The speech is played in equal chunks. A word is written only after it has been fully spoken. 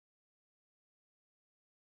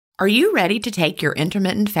Are you ready to take your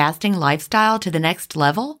intermittent fasting lifestyle to the next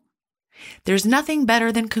level? There's nothing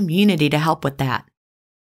better than community to help with that.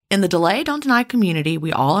 In the Delay Don't Deny community,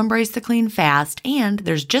 we all embrace the clean fast, and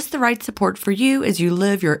there's just the right support for you as you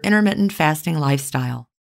live your intermittent fasting lifestyle.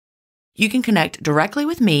 You can connect directly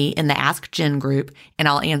with me in the Ask Jen group, and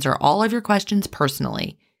I'll answer all of your questions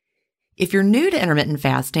personally. If you're new to intermittent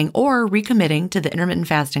fasting or recommitting to the intermittent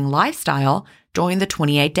fasting lifestyle, join the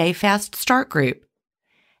 28-Day Fast Start group.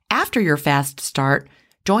 After your fast start,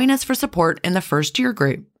 join us for support in the First Year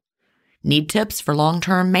group. Need tips for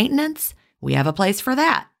long-term maintenance? We have a place for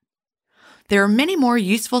that. There are many more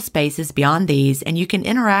useful spaces beyond these, and you can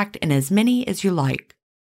interact in as many as you like.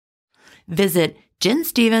 Visit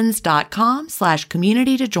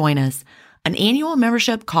jenstevens.com/community to join us. An annual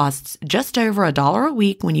membership costs just over $1 a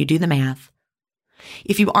week when you do the math.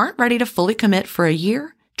 If you aren't ready to fully commit for a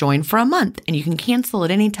year, join for a month and you can cancel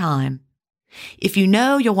at any time. If you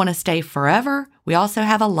know you'll want to stay forever, we also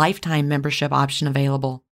have a lifetime membership option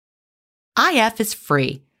available. IF is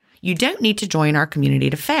free. You don't need to join our community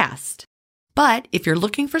to fast. But if you're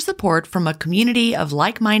looking for support from a community of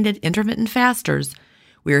like-minded intermittent fasters,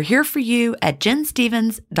 we're here for you at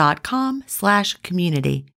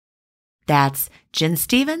jenstevens.com/community. That's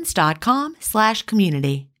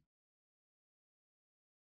jenstevens.com/community.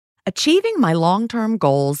 Achieving my long-term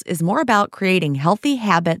goals is more about creating healthy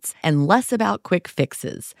habits and less about quick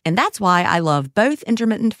fixes. And that's why I love both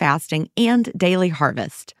intermittent fasting and Daily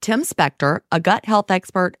Harvest. Tim Spector, a gut health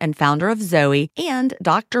expert and founder of Zoe, and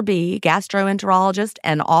Dr. B, gastroenterologist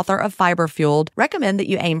and author of Fiber Fueled, recommend that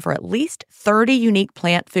you aim for at least 30 unique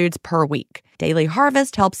plant foods per week. Daily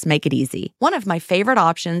Harvest helps make it easy. One of my favorite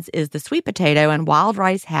options is the sweet potato and wild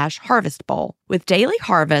rice hash harvest bowl. With Daily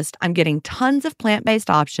Harvest, I'm getting tons of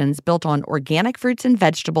plant-based options built on organic fruits and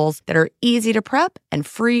vegetables that are easy to prep and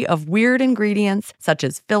free of weird ingredients such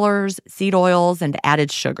as fillers, seed oils, and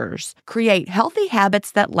added sugars. Create healthy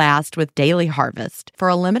habits that last with Daily Harvest. For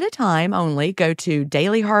a limited time only, go to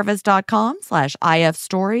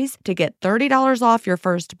dailyharvest.com/ifstories to get $30 off your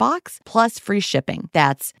first box plus free shipping.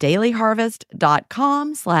 That's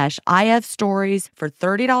dailyharvest.com/ifstories for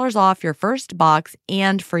 $30 off your first box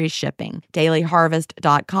and free shipping.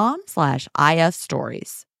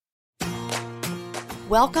 dailyharvest.com/ifstories.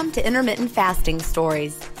 Welcome to Intermittent Fasting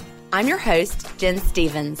Stories. I'm your host, Jen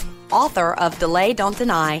Stevens, author of Delay Don't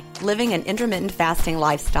Deny, Living an Intermittent Fasting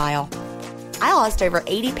Lifestyle. I lost over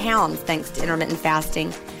 80 pounds thanks to intermittent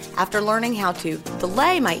fasting after learning how to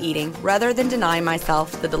delay my eating rather than deny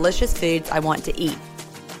myself the delicious foods I want to eat.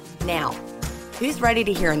 Now, who's ready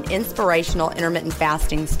to hear an inspirational intermittent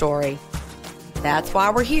fasting story? That's why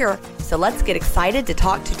we're here, so let's get excited to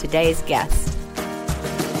talk to today's guest.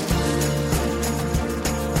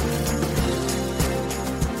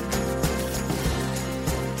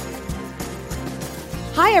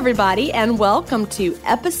 Hi, everybody, and welcome to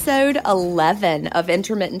episode 11 of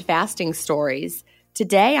Intermittent Fasting Stories.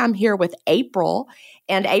 Today, I'm here with April,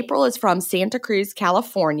 and April is from Santa Cruz,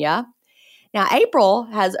 California. Now, April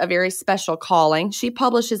has a very special calling. She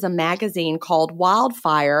publishes a magazine called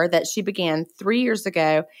Wildfire that she began 3 years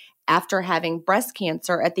ago after having breast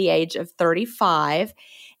cancer at the age of 35.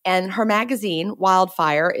 And her magazine,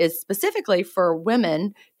 Wildfire, is specifically for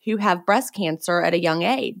women who have breast cancer at a young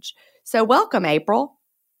age. So welcome, April.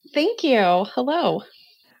 Thank you. Hello.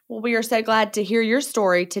 Well, we are so glad to hear your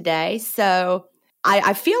story today. So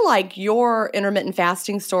I feel like your intermittent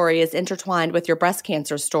fasting story is intertwined with your breast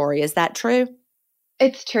cancer story. Is that true?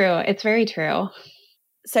 It's true. It's very true.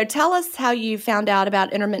 So tell us how you found out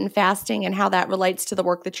about intermittent fasting and how that relates to the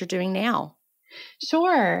work that you're doing now.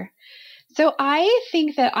 Sure. So I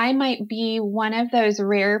think that I might be one of those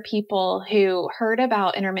rare people who heard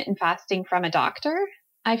about intermittent fasting from a doctor.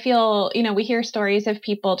 I feel, we hear stories of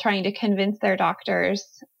people trying to convince their doctors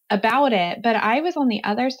about it, but I was on the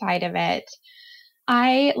other side of it.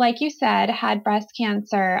 I, like you said, had breast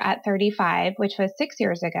cancer at 35, which was 6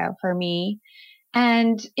 years ago for me.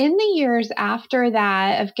 And in the years after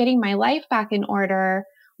that of getting my life back in order,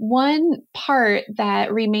 one part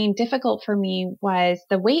that remained difficult for me was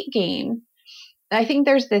the weight gain. I think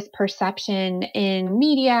there's this perception in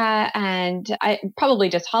media and probably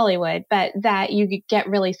just Hollywood, but that you get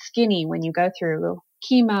really skinny when you go through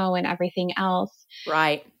chemo and everything else.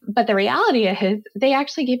 Right. But the reality is they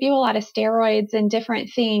actually give you a lot of steroids and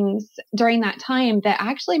different things during that time that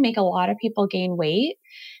actually make a lot of people gain weight.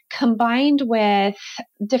 Combined with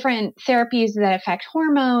different therapies that affect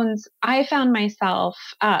hormones, I found myself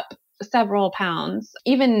up several pounds,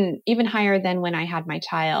 even higher than when I had my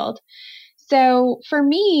child. So for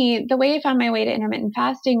me, the way I found my way to intermittent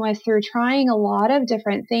fasting was through trying a lot of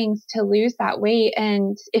different things to lose that weight.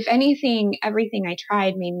 And if anything, everything I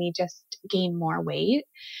tried made me just gain more weight.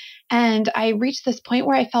 And I reached this point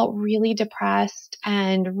where I felt really depressed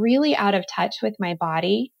and really out of touch with my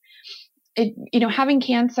body. Having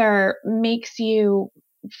cancer makes you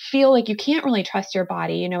feel like you can't really trust your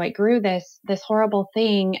body. It grew this horrible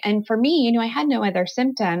thing. And for me, I had no other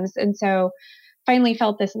symptoms. And so finally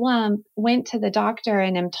felt this lump, went to the doctor,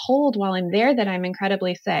 and am told while I'm there that I'm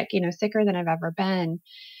incredibly sick, sicker than I've ever been.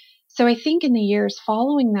 So I think in the years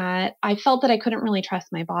following that, I felt that I couldn't really trust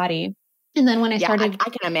my body. And then when I started, I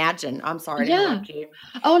can imagine. I'm sorry to interrupt you.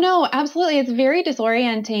 Oh no, absolutely. It's very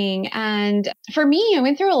disorienting. And for me, I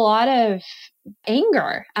went through a lot of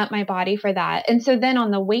anger at my body for that. And so then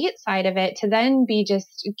on the weight side of it, to then be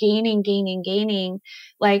just gaining,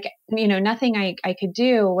 like, nothing I could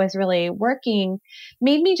do was really working,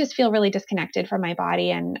 made me just feel really disconnected from my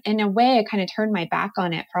body. And in a way, I kind of turned my back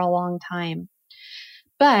on it for a long time.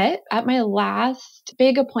 But at my last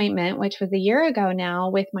big appointment, which was a year ago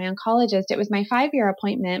now with my oncologist, it was my 5-year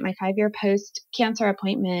appointment, my 5-year post-cancer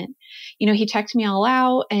appointment. He checked me all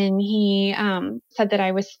out, and he said that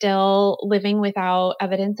I was still living without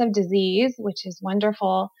evidence of disease, which is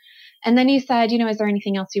wonderful. And then he said, is there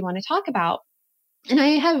anything else you want to talk about? And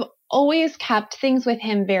I have always kept things with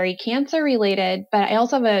him very cancer related, but I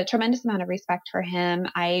also have a tremendous amount of respect for him.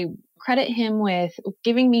 I credit him with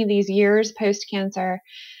giving me these years post-cancer.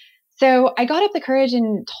 So I got up the courage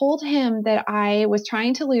and told him that I was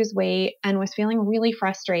trying to lose weight and was feeling really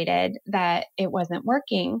frustrated that it wasn't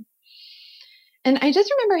working. And I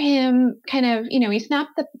just remember him kind of, he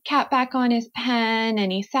snapped the cap back on his pen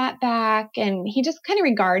and he sat back and he just kind of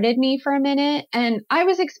regarded me for a minute. And I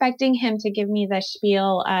was expecting him to give me the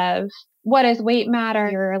spiel of, what does weight matter?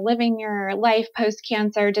 You're living your life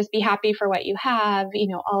post-cancer. Just be happy for what you have,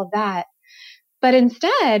 all of that. But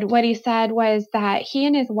instead, what he said was that he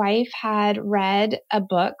and his wife had read a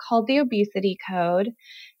book called The Obesity Code,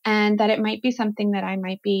 and that it might be something that I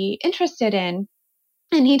might be interested in.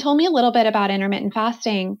 And he told me a little bit about intermittent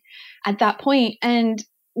fasting at that point. And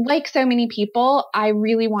like so many people, I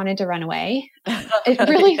really wanted to run away. It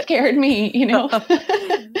really scared me,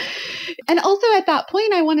 And also at that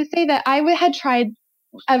point, I want to say that I had tried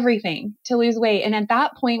everything to lose weight. And at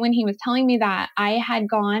that point, when he was telling me that, I had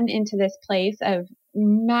gone into this place of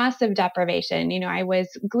massive deprivation. I was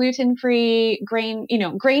gluten-free,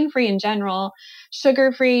 grain-free in general,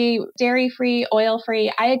 sugar-free, dairy-free,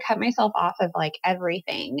 oil-free. I had cut myself off of like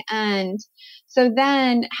everything. And so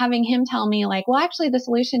then having him tell me like, well, actually the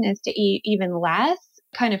solution is to eat even less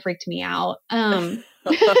kind of freaked me out.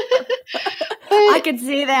 I could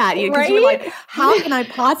see that. Because you were like, how can I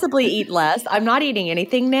possibly eat less? I'm not eating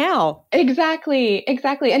anything now. Exactly.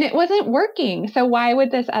 And it wasn't working. So why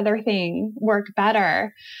would this other thing work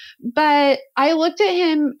better? But I looked at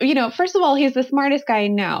him, first of all, he's the smartest guy I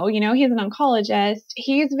know. He's an oncologist.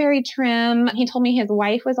 He's very trim. He told me his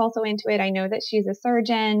wife was also into it. I know that she's a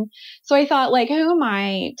surgeon. So I thought, like, who am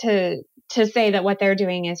I to say that what they're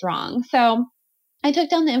doing is wrong? So I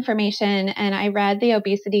took down the information and I read the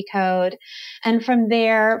Obesity Code, and from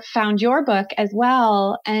there found your book as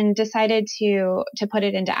well and decided to put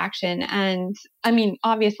it into action. And I mean,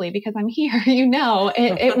 obviously, because I'm here,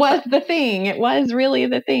 it was the thing. It was really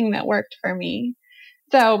the thing that worked for me.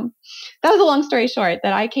 So that was a long story short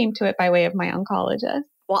that I came to it by way of my oncologist.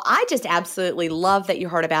 Well, I just absolutely love that you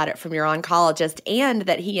heard about it from your oncologist and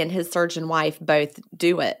that he and his surgeon wife both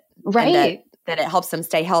do it. Right. That it helps them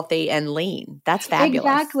stay healthy and lean. That's fabulous.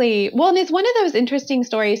 Exactly. Well, and it's one of those interesting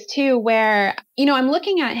stories too, where, I'm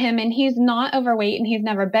looking at him and he's not overweight and he's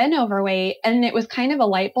never been overweight. And it was kind of a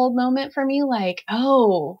light bulb moment for me, like,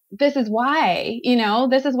 oh, this is why,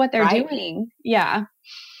 this is what they're doing. Yeah.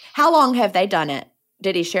 How long have they done it?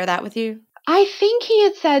 Did he share that with you? I think he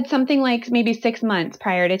had said something like maybe 6 months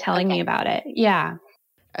prior to telling me about it. Yeah.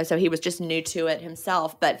 So he was just new to it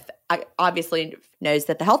himself, but obviously knows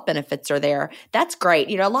that the health benefits are there. That's great.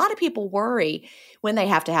 A lot of people worry when they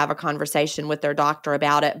have to have a conversation with their doctor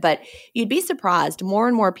about it, but you'd be surprised. More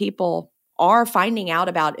and more people are finding out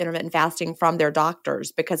about intermittent fasting from their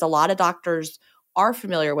doctors because a lot of doctors are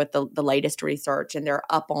familiar with the latest research and they're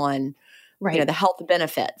up on the health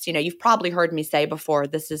benefits. You've probably heard me say before,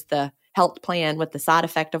 this is the health plan with the side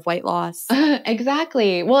effect of weight loss.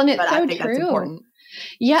 Exactly. Well, and it's so I think true. That's important.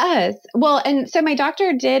 Yes. Well, and so my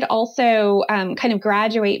doctor did also kind of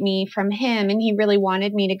graduate me from him, and he really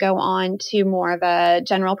wanted me to go on to more of a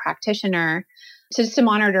general practitioner just to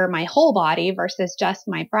monitor my whole body versus just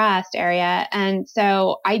my breast area. And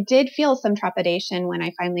so I did feel some trepidation when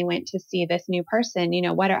I finally went to see this new person.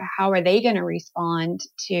 How are they going to respond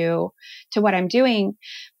to what I'm doing?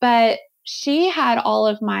 But she had all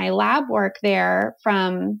of my lab work there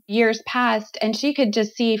from years past, and she could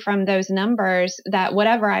just see from those numbers that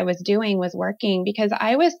whatever I was doing was working, because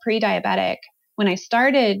I was pre-diabetic when I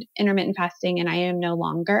started intermittent fasting, and I am no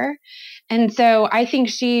longer. And so I think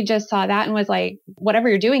she just saw that and was like, whatever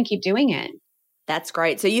you're doing, keep doing it. That's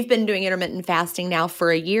great. So you've been doing intermittent fasting now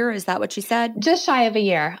for a year. Is that what you said? Just shy of a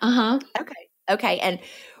year. Okay. And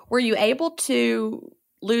were you able to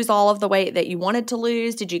lose all of the weight that you wanted to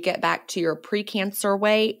lose? Did you get back to your pre-cancer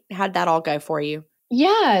weight? How'd that all go for you?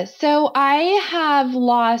 Yeah. So I have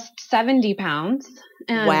lost 70 pounds.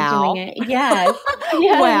 Wow. Doing it. Yes.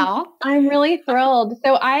 Yes. Wow. I'm really thrilled.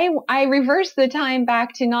 So I reversed the time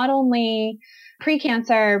back to not only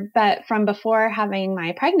pre-cancer, but from before having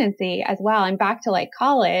my pregnancy as well. I'm back to like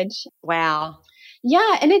college. Wow.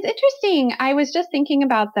 Yeah. And it's interesting. I was just thinking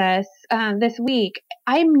about this this week.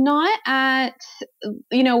 I'm not at,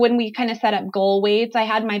 when we kind of set up goal weights, I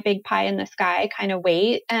had my big pie in the sky kind of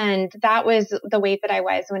weight. And that was the weight that I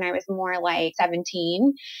was when I was more like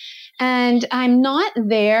 17. And I'm not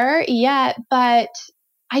there yet, but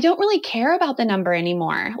I don't really care about the number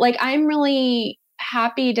anymore. Like, I'm really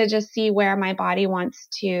happy to just see where my body wants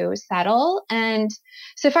to settle. And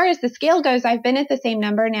so far as the scale goes, I've been at the same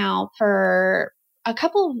number now for a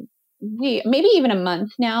couple weeks, maybe even a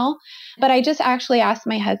month now. But I just actually asked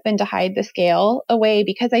my husband to hide the scale away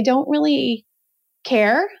because I don't really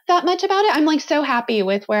care that much about it. I'm like so happy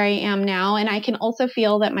with where I am now. And I can also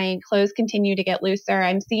feel that my clothes continue to get looser.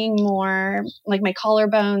 I'm seeing more, like my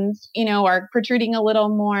collarbones, are protruding a little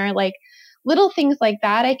more, like little things like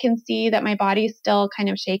that. I can see that my body's still kind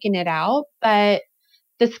of shaking it out, but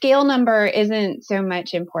the scale number isn't so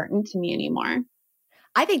much important to me anymore.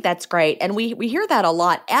 I think that's great. And we hear that a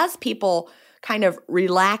lot as people kind of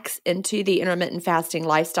relax into the intermittent fasting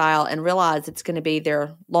lifestyle and realize it's going to be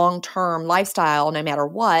their long-term lifestyle no matter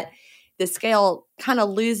what. The scale kind of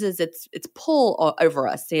loses its pull over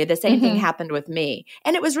us. So the same thing happened with me.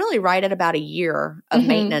 And it was really right at about a year of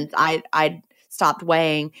maintenance. I stopped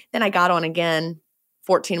weighing. Then I got on again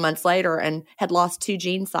 14 months later and had lost 2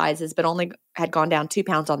 jean sizes, but only had gone down 2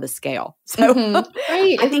 pounds on the scale. So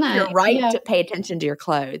right, I think you're right to pay attention to your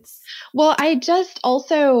clothes. Well, I just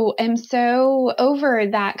also am so over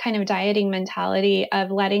that kind of dieting mentality of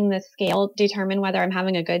letting the scale determine whether I'm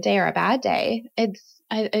having a good day or a bad day.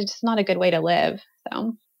 It's not a good way to live.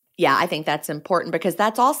 So yeah, I think that's important because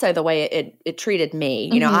that's also the way it treated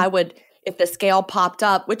me. I would, if the scale popped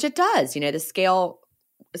up, which it does, the scale,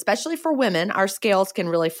 especially for women, our scales can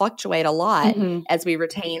really fluctuate a lot as we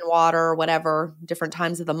retain water or whatever, different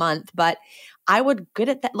times of the month. But I would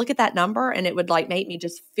look at that number and it would like make me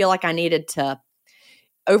just feel like I needed to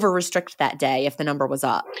over restrict that day if the number was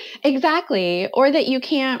up. Exactly. Or that you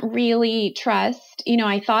can't really trust,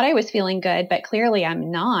 I thought I was feeling good, but clearly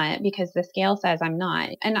I'm not because the scale says I'm not.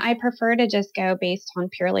 And I prefer to just go based on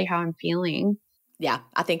purely how I'm feeling. Yeah,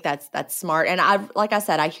 I think that's smart. And like I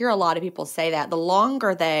said, I hear a lot of people say that the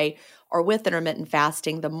longer they are with intermittent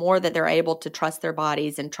fasting, the more that they're able to trust their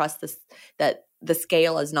bodies and trust that the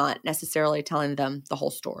scale is not necessarily telling them the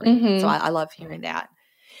whole story. So I love hearing that.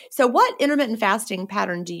 So what intermittent fasting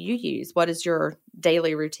pattern do you use? What is your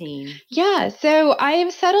daily routine? Yeah, so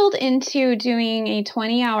I've settled into doing a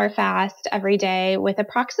 20-hour fast every day with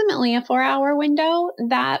approximately a 4-hour window.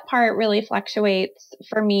 That part really fluctuates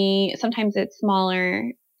for me. Sometimes it's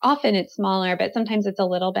smaller. Often it's smaller, but sometimes it's a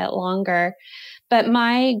little bit longer. But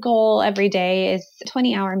my goal every day is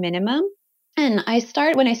 20-hour minimum. And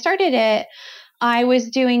when I started it, I was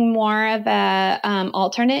doing more of a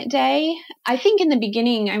alternate day. I think in the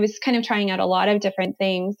beginning, I was kind of trying out a lot of different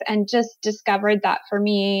things and just discovered that for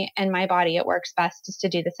me and my body, it works best just to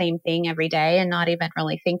do the same thing every day and not even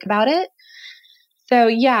really think about it. So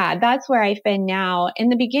yeah, that's where I've been now. In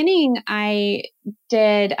the beginning, I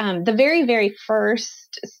did the very, very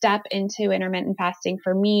first step into intermittent fasting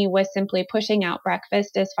for me was simply pushing out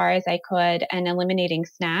breakfast as far as I could and eliminating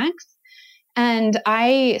snacks. And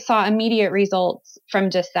I saw immediate results from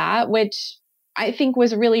just that, which I think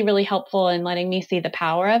was really, really helpful in letting me see the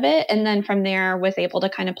power of it. And then from there was able to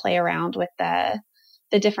kind of play around with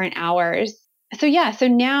the different hours. So yeah, so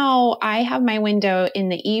now I have my window in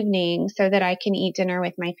the evening so that I can eat dinner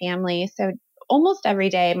with my family. So almost every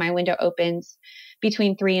day my window opens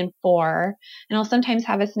between 3 and 4. And I'll sometimes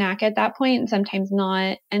have a snack at that point and sometimes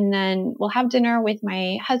not. And then we'll have dinner with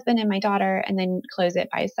my husband and my daughter and then close it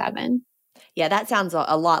by 7. Yeah, that sounds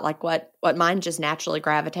a lot like what mine just naturally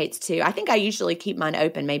gravitates to. I think I usually keep mine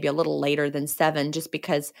open maybe a little later than 7 just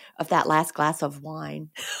because of that last glass of wine.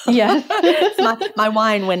 Yes. It's my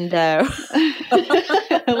wine window.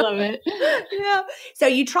 I love it. Yeah. So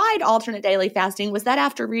you tried alternate daily fasting. Was that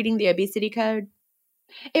after reading the Obesity Code?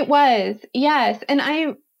 It was, yes. And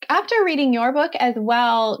after reading your book as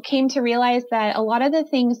well, came to realize that a lot of the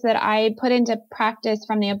things that I put into practice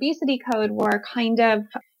from the Obesity Code were kind of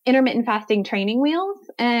intermittent fasting training wheels.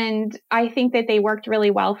 And I think that they worked really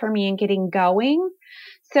well for me in getting going.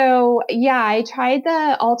 So yeah, I tried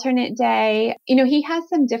the alternate day. He has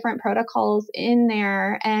some different protocols in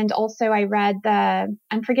there. And also I read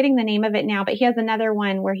I'm forgetting the name of it now, but he has another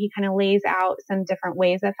one where he kind of lays out some different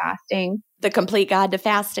ways of fasting. The Complete Guide to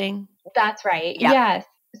Fasting. That's right. Yeah. Yes.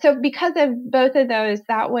 So because of both of those,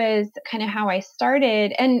 that was kind of how I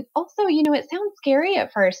started. And also, it sounds scary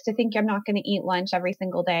at first to think I'm not going to eat lunch every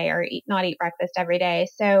single day or not eat breakfast every day.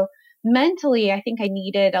 So mentally, I think I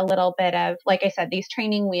needed a little bit of, like I said, these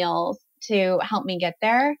training wheels to help me get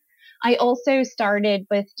there. I also started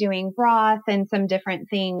with doing broth and some different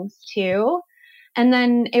things too. And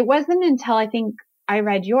then it wasn't until I think I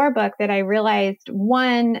read your book that I realized,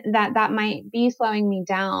 one, that might be slowing me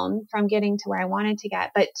down from getting to where I wanted to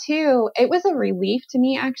get. But two, it was a relief to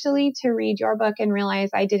me actually to read your book and realize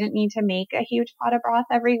I didn't need to make a huge pot of broth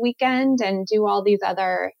every weekend and do all these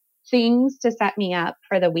other things to set me up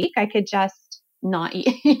for the week. I could just not eat,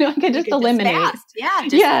 I could just eliminate. Just fast. Yeah.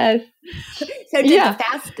 Yes. So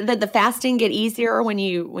did the fasting get easier when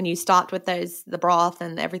you stopped with the broth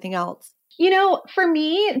and everything else? For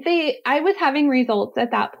me, I was having results at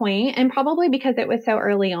that point, and probably because it was so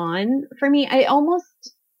early on for me,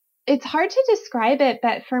 it's hard to describe it,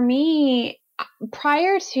 but for me,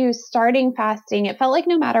 prior to starting fasting, it felt like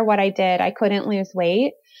no matter what I did, I couldn't lose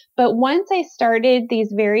weight. But once I started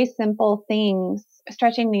these very simple things,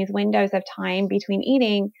 stretching these windows of time between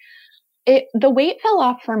eating, the weight fell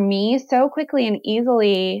off for me so quickly and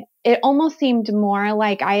easily. It almost seemed more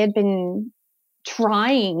like I had been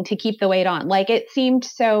trying to keep the weight on. Like it seemed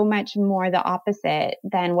so much more the opposite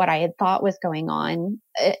than what I had thought was going on.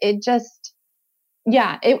 It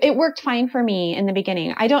worked fine for me in the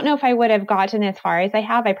beginning. I don't know if I would have gotten as far as I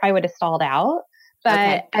have. I probably would have stalled out,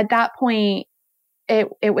 but at that point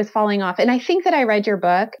it was falling off. And I think that I read your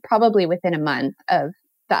book probably within a month of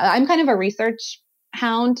that. I'm kind of a research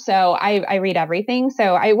hound, so I read everything.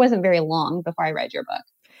 So I wasn't very long before I read your book.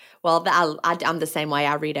 Well, I'm the same way.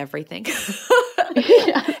 I read everything.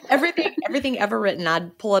 Everything ever written,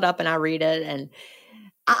 I'd pull it up and I read it. And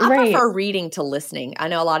I prefer reading to listening. I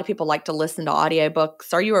know a lot of people like to listen to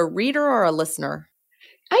audiobooks. Are you a reader or a listener?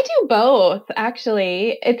 I do both,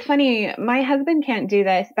 actually. It's funny. My husband can't do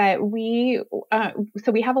this, but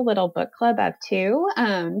so we have a little book club of 2,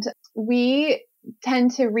 and we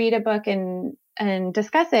tend to read a book and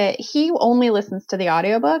discuss it. He only listens to the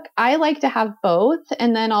audiobook. I like to have both,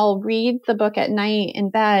 and then I'll read the book at night in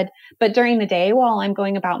bed. But during the day, while I'm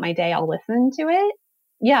going about my day, I'll listen to it.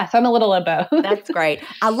 Yeah, so I'm a little of both. That's great.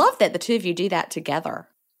 I love that the two of you do that together.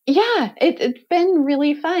 Yeah, it's been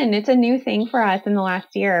really fun. It's a new thing for us in the last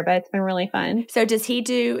year, but it's been really fun. So does he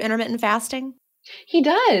do intermittent fasting? He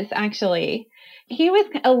does, actually. He was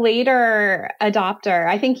a later adopter.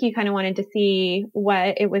 I think he kind of wanted to see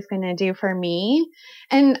what it was going to do for me.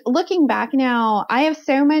 And looking back now, I have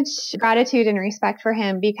so much gratitude and respect for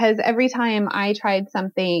him because every time I tried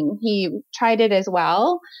something, he tried it as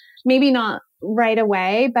well. Maybe not right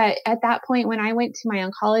away, but at that point when I went to my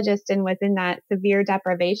oncologist and was in that severe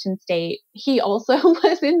deprivation state, he also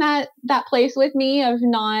was in that place with me of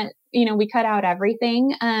not, we cut out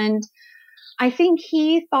everything. And I think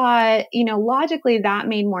he thought, logically that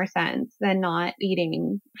made more sense than not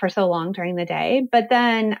eating for so long during the day. But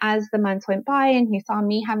then as the months went by and he saw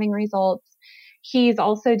me having results, he's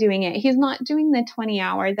also doing it. He's not doing the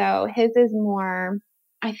 20-hour though. His is more,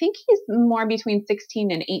 I think he's more between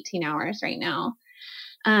 16 and 18 hours right now.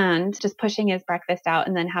 And just pushing his breakfast out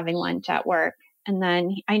and then having lunch at work. And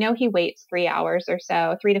then I know he waits 3 hours or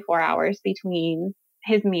so, 3 to 4 hours between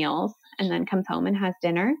his meals and then comes home and has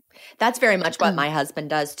dinner. That's very much what my husband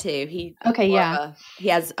does too. He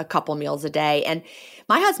has a couple meals a day, and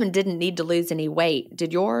my husband didn't need to lose any weight.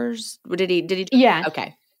 Did yours? Did he? Yeah.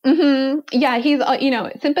 Okay. Mm-hmm. Yeah, he's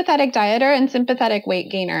sympathetic dieter and sympathetic weight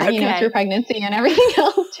gainer. Okay. Through pregnancy and everything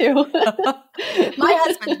else too. My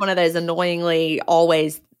husband's one of those annoyingly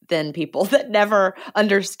always thin people that never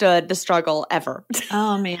understood the struggle ever.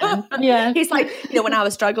 Oh man. Yeah. He's like, when I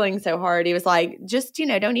was struggling so hard, he was like, just,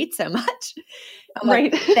 don't eat so much. I'm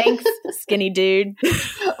right. Like, thanks, skinny dude.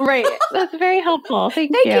 Right. That's very helpful.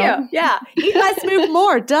 Thank you. Yeah. Eat less, move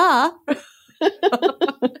more. Duh.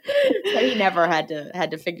 So he never had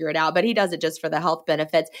to figure it out, but he does it just for the health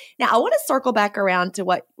benefits. Now, I want to circle back around to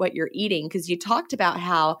what you're eating, because you talked about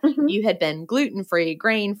how you had been gluten-free,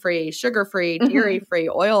 grain-free, sugar-free, dairy-free,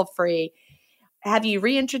 oil-free. Have you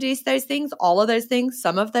reintroduced those things, all of those things,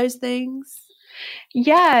 some of those things?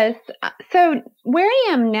 Yes. So where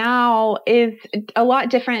I am now is a lot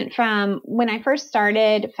different from when I first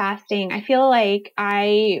started fasting. I feel like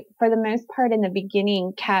I, for the most part in the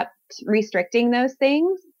beginning, kept restricting those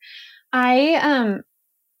things. I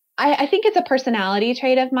think it's a personality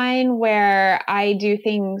trait of mine where I do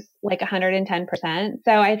things like 110%.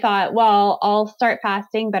 So I thought, well, I'll start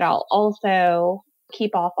fasting, but I'll also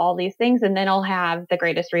keep off all these things, and then I'll have the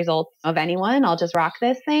greatest results of anyone. I'll just rock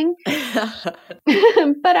this thing.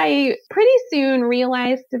 But I pretty soon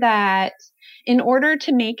realized that in order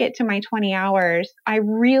to make it to my 20 hours, I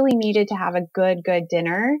really needed to have a good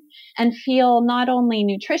dinner and feel not only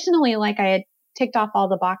nutritionally like I had ticked off all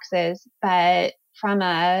the boxes, but from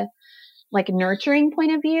a like nurturing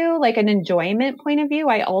point of view, like an enjoyment point of view,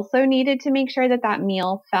 I also needed to make sure that that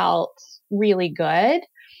meal felt really good.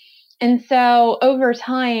 And so over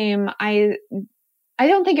time, I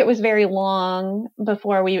don't think it was very long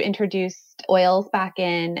before we introduced oils back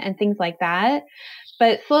in and things like that.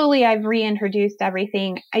 But slowly I've reintroduced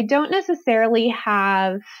everything. I don't necessarily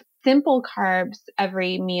have simple carbs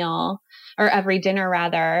every meal or every dinner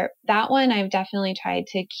rather. That one I've definitely tried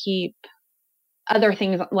to keep other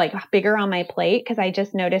things like bigger on my plate, because I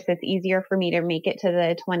just notice it's easier for me to make it to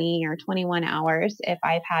the 20 or 21 hours if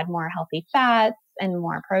I've had more healthy fats and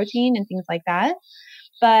more protein and things like that.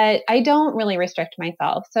 But I don't really restrict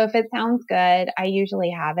myself. So if it sounds good, I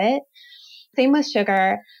usually have it. Same with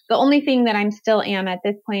sugar. The only thing that I'm still am at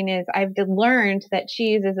this point is I've learned that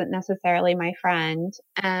cheese isn't necessarily my friend,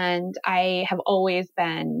 and I have always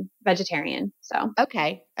been vegetarian. So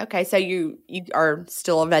okay. So you are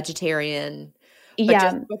still a vegetarian. But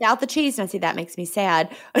yeah, just without the cheese, and I see that makes me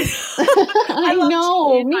sad. I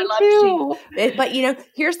know, cheese. me too. But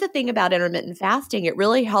here's the thing about intermittent fasting. It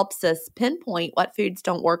really helps us pinpoint what foods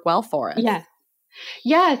don't work well for us.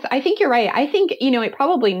 Yes, I think you're right. I think, it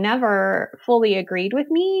probably never fully agreed with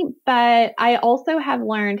me, but I also have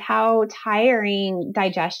learned how tiring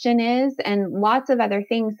digestion is and lots of other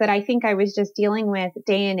things that I think I was just dealing with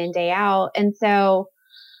day in and day out. And so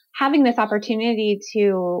having this opportunity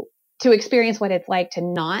to experience what it's like to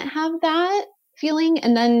not have that feeling.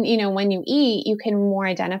 And then, when you eat, you can more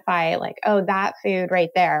identify like, oh, that food right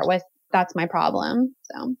there that's my problem.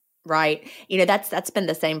 So. Right. That's been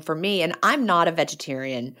the same for me. And I'm not a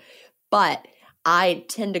vegetarian, but I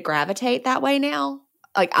tend to gravitate that way now.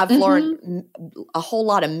 Like I've learned a whole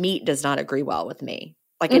lot of meat does not agree well with me.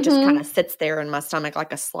 Like it just kind of sits there in my stomach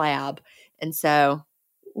like a slab. And so.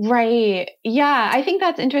 Right. Yeah. I think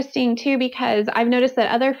that's interesting too, because I've noticed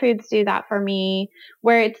that other foods do that for me,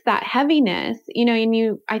 where it's that heaviness,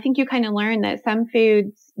 and I think you kind of learn that some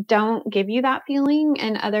foods don't give you that feeling,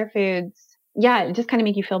 and other foods, it just kind of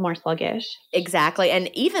make you feel more sluggish. Exactly. And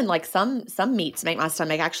even like some meats make my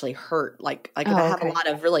stomach actually hurt. Like if I have a lot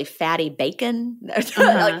of really fatty bacon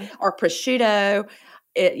or prosciutto,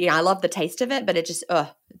 I love the taste of it, but it just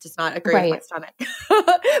does not agree with my stomach,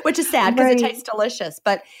 which is sad because it tastes delicious.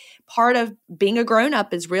 But part of being a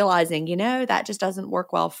grown-up is realizing, that just doesn't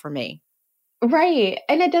work well for me. Right.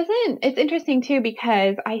 And it's interesting too,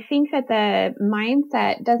 because I think that the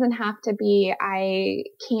mindset doesn't have to be, I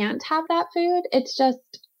can't have that food. It's just,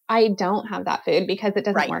 I don't have that food because it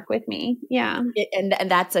doesn't work with me. Yeah.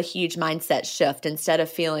 And that's a huge mindset shift. Instead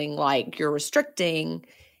of feeling like you're restricting,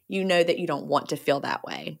 that you don't want to feel that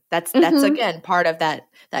way. That's again, part of that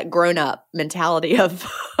grown up mentality of,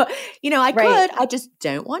 I just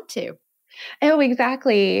don't want to. Oh,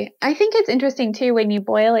 exactly. I think it's interesting too, when you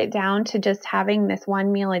boil it down to just having this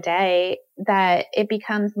one meal a day, that it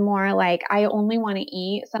becomes more like, I only want to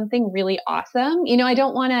eat something really awesome. I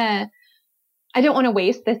don't want to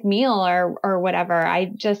waste this meal or whatever.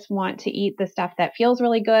 I just want to eat the stuff that feels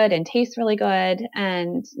really good and tastes really good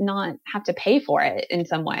and not have to pay for it in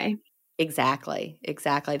some way. Exactly.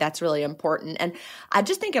 That's really important. And I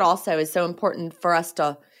just think it also is so important for us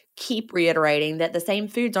to keep reiterating that the same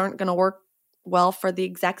foods aren't going to work well for the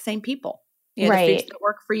exact same people. The foods that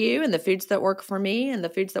work for you and the foods that work for me and the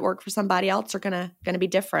foods that work for somebody else are going to be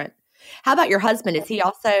different. How about your husband? Is he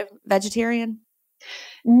also vegetarian?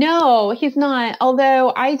 No, he's not.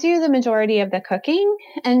 Although I do the majority of the cooking.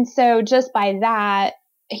 And so just by that,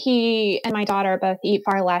 he and my daughter both eat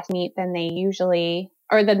far less meat than they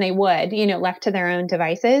would, left to their own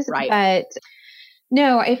devices. Right. But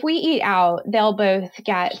no, if we eat out, they'll both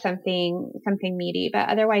get something meaty. But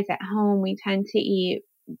otherwise at home, we tend to eat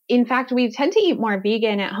in fact, we tend to eat more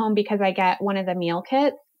vegan at home because I get one of the meal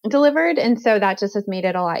kits delivered. And so that just has made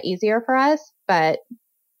it a lot easier for us. But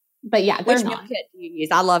yeah, they're Which meal not. kit do you use?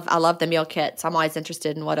 I love the meal kits. I'm always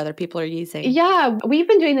interested in what other people are using. Yeah, we've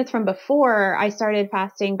been doing this from before I started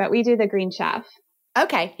fasting, but we do the Green Chef.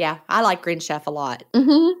 Okay, yeah. I like Green Chef a lot.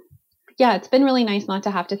 Mm-hmm. Yeah, it's been really nice not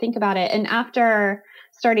to have to think about it. And after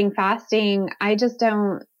starting fasting, I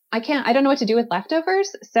don't know what to do with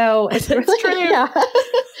leftovers. So it's really, true. yeah.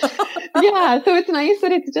 Yeah. So it's nice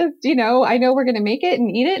that it's just, I know we're going to make it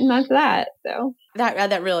and eat it and that's that. So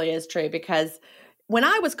That really is true because when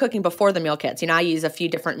I was cooking before the meal kits, I use a few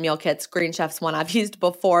different meal kits. Green Chef's one I've used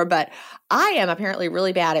before, but I am apparently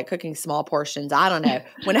really bad at cooking small portions. I don't know.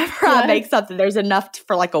 Whenever I make something, there's enough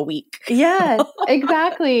for like a week. Yes,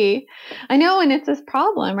 exactly. I know. And it's this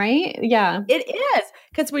problem, right? Yeah. It is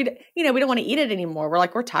because we don't want to eat it anymore.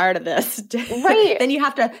 We're tired of this. Right. Then you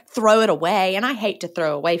have to throw it away. And I hate to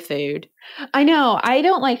throw away food. I know. I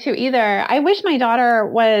don't like to either. I wish my daughter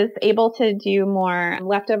was able to do more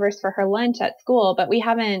leftovers for her lunch at school, but we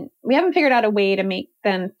haven't figured out a way to make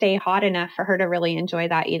them stay hot enough for her to really enjoy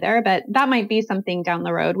that either. But that might be something down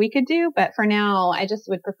the road we could do. But for now, I just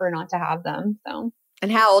would prefer not to have them. So.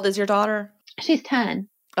 And how old is your daughter? She's 10.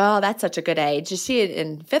 Oh, that's such a good age. Is she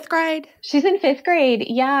in fifth grade? She's in fifth grade.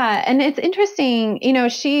 Yeah. And it's interesting,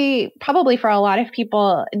 she probably for a lot of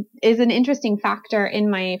people is an interesting factor in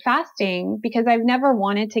my fasting because I've never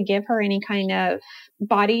wanted to give her any kind of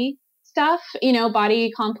body stuff,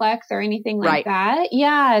 body complex or anything like that.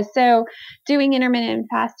 Yeah. So doing intermittent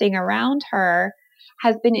fasting around her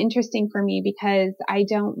has been interesting for me because I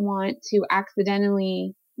don't want to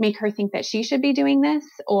accidentally make her think that she should be doing this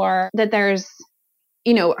or that there's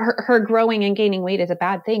her growing and gaining weight is a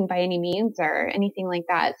bad thing by any means or anything like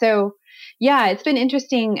that. So yeah, it's been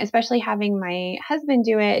interesting, especially having my husband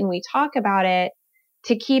do it and we talk about it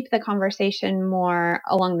to keep the conversation more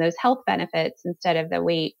along those health benefits instead of the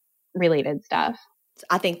weight related stuff.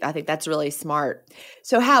 I think that's really smart.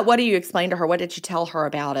 So what do you explain to her? What did you tell her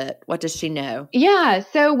about it? What does she know? Yeah.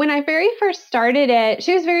 So when I very first started it,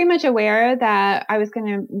 she was very much aware that I was going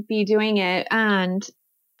to be doing it. And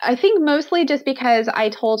I think mostly just because I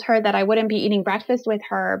told her that I wouldn't be eating breakfast with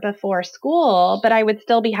her before school, but I would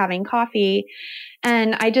still be having coffee.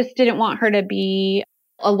 And I just didn't want her to be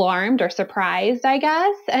alarmed or surprised, I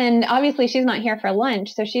guess. And obviously she's not here for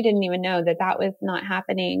lunch, so she didn't even know that that was not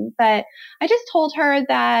happening. But I just told her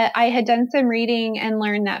that I had done some reading and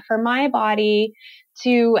learned that for my body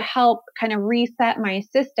to help kind of reset my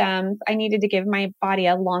systems, I needed to give my body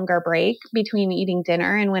a longer break between eating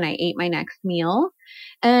dinner and when I ate my next meal.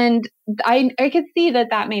 And I could see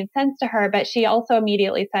that made sense to her, but she also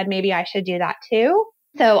immediately said, maybe I should do that too.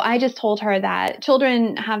 So I just told her that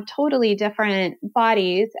children have totally different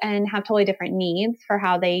bodies and have totally different needs for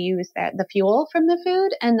how they use the fuel from the food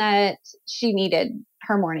and that she needed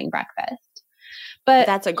her morning breakfast. But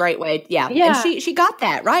that's a great way. Yeah. Yeah. And she got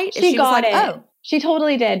that, right? She got it. Oh. She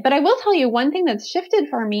totally did. But I will tell you one thing that's shifted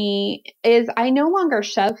for me is I no longer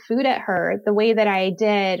shove food at her the way that I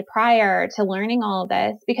did prior to learning all of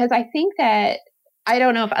this, because I think that, I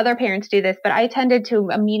don't know if other parents do this, but I tended to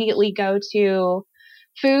immediately go to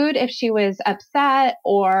food if she was upset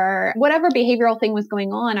or whatever behavioral thing was going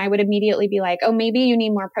on. I would immediately be like, oh, maybe you need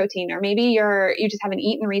more protein, or maybe you just haven't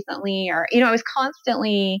eaten recently. Or, I was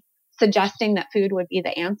constantly suggesting that food would be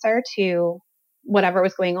the answer to whatever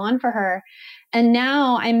was going on for her. And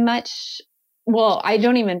now I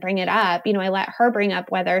don't even bring it up. I let her bring up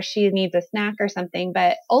whether she needs a snack or something.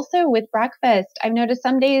 But also with breakfast, I've noticed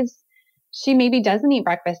some days she maybe doesn't eat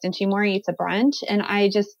breakfast and she more eats a brunch. And I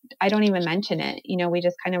don't even mention it. We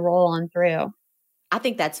just kind of roll on through. I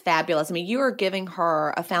think that's fabulous. I mean, you are giving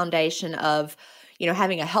her a foundation of,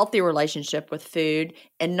 having a healthy relationship with food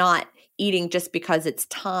and not eating just because it's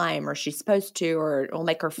time or she's supposed to, or it will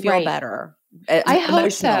make her feel better. I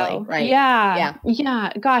hope so. Right? Yeah.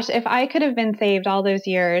 Gosh, if I could have been saved all those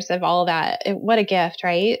years of all that, what a gift,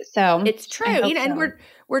 right? So it's true. And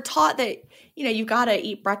we're taught that, you've got to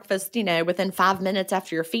eat breakfast, within 5 minutes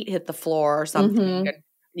after your feet hit the floor or something. Mm-hmm.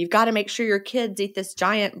 You've got to make sure your kids eat this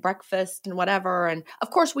giant breakfast and whatever. And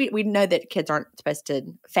of course, we know that kids aren't supposed to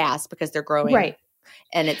fast because they're growing, right?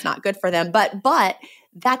 And it's not good for them. But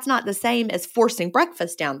that's not the same as forcing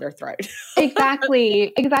breakfast down their throat.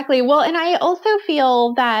 Exactly. Well, and I also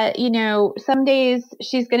feel that, some days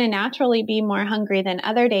she's going to naturally be more hungry than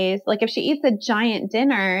other days. Like if she eats a giant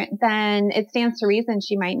dinner, then it stands to reason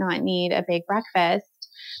she might not need a big breakfast.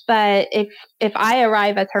 But if I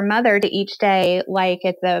arrive as her mother to each day, like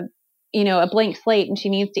it's a blank slate and she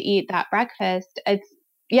needs to eat that breakfast,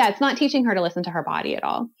 Yeah, it's not teaching her to listen to her body at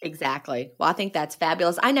all. Exactly. Well, I think that's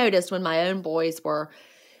fabulous. I noticed when my own boys were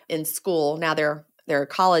in school, now they're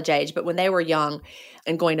college age, but when they were young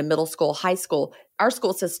and going to middle school, high school, our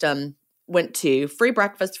school system went to free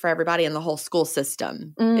breakfast for everybody in the whole school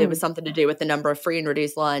system. It was something to do with the number of free and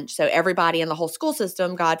reduced lunch. So everybody in the whole school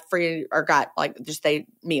system got free or got like just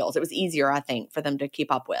meals. It was easier, I think, for them to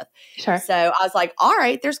keep up with. Sure. So I was like, all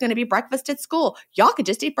right, there's going to be breakfast at school. Y'all could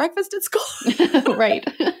just eat breakfast at school. Right.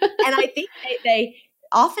 And I think they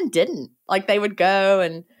often didn't. Like they would go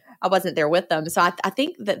and I wasn't there with them. So I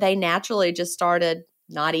think that they naturally just started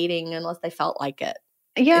not eating unless they felt like it.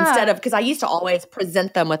 Yeah. Instead of, because I used to always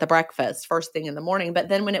present them with a breakfast first thing in the morning. But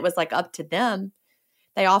then when it was like up to them,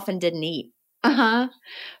 they often didn't eat. Uh-huh.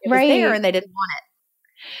 It was there and they didn't want it.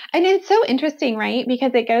 And it's so interesting, right?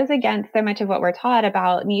 Because it goes against so much of what we're taught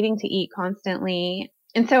about needing to eat constantly.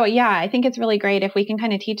 And so, yeah, I think it's really great if we can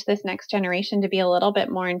kind of teach this next generation to be a little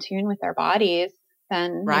bit more in tune with their bodies,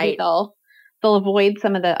 then maybe they'll avoid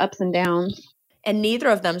some of the ups and downs. And neither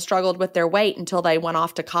of them struggled with their weight until they went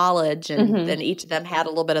off to college. And then each of them had a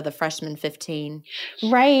little bit of the freshman 15.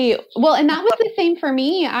 Right. Well, and that was the same for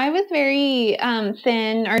me. I was very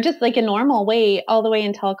thin or just like a normal weight all the way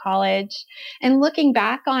until college. And looking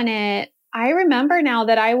back on it, I remember now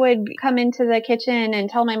that I would come into the kitchen and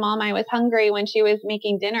tell my mom I was hungry when she was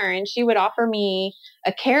making dinner, and she would offer me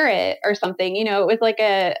a carrot or something. You know, it was like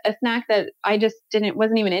a snack that I just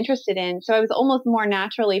wasn't even interested in. So I was almost more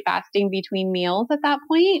naturally fasting between meals at that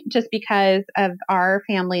point, just because of our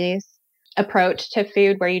family's approach to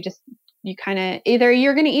food, where you kind of either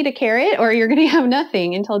you're going to eat a carrot or you're going to have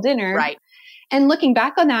nothing until dinner. Right. And looking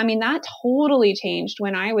back on that, I mean, that totally changed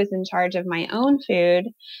when I was in charge of my own food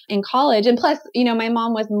in college. And plus, you know, my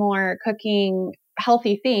mom was more cooking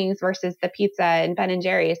healthy things versus the pizza and Ben and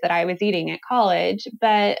Jerry's that I was eating at college.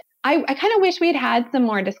 But I kind of wish we'd had some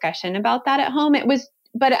more discussion about that at home.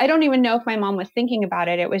 But I don't even know if my mom was thinking about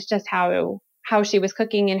it. It was just how she was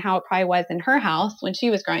cooking and how it probably was in her house when she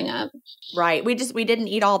was growing up. Right. We didn't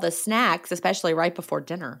eat all the snacks, especially right before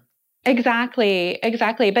dinner. Exactly.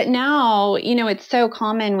 But now, you know, it's so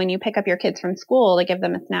common when you pick up your kids from school to give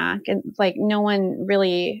them a snack. It's like no one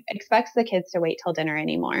really expects the kids to wait till dinner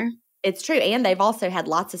anymore. It's true. And they've also had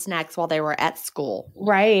lots of snacks while they were at school.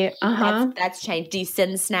 Right. Uh-huh. That's changed. Do you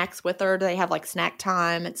send snacks with her? Do they have like snack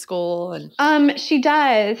time at school? And she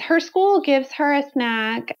does. Her school gives her a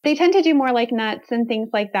snack. They tend to do more like nuts and things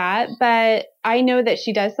like that. But I know that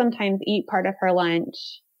she does sometimes eat part of her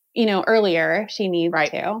lunch, you know, earlier if she needs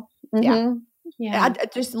to. Yeah.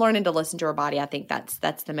 Just learning to listen to her body. I think that's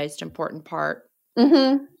the most important part.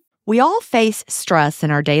 We all face stress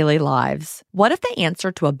in our daily lives. What if the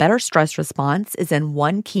answer to a better stress response is in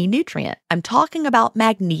one key nutrient? I'm talking about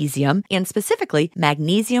magnesium, and specifically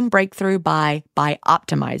Magnesium Breakthrough by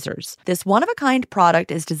Bioptimizers. This one-of-a-kind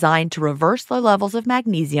product is designed to reverse low levels of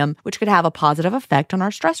magnesium, which could have a positive effect on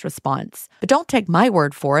our stress response. But don't take my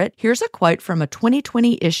word for it. Here's a quote from a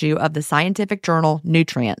 2020 issue of the scientific journal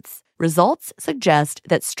Nutrients. Results suggest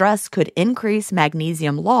that stress could increase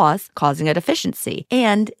magnesium loss, causing a deficiency.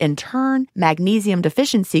 And, in turn, magnesium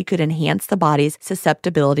deficiency could enhance the body's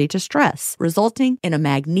susceptibility to stress, resulting in a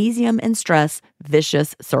magnesium and stress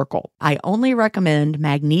vicious circle. I only recommend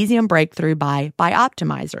Magnesium Breakthrough by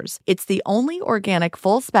Bioptimizers. It's the only organic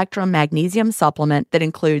full-spectrum magnesium supplement that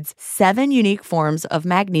includes 7 unique forms of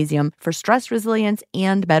magnesium for stress resilience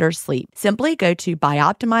and better sleep. Simply go to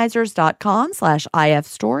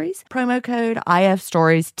bioptimizers.com/ifstories, promo code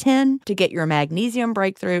IFStories10 to get your Magnesium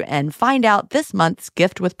Breakthrough and find out this month's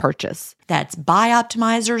gift with purchase. That's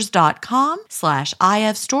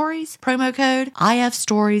bioptimizers.com/IFstories, promo code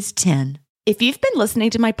IFStories10. If you've been listening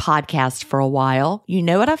to my podcast for a while, you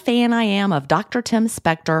know what a fan I am of Dr. Tim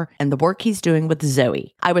Spector and the work he's doing with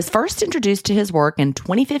Zoe. I was first introduced to his work in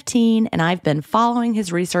 2015, and I've been following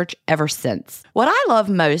his research ever since. What I love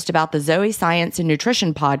most about the Zoe Science and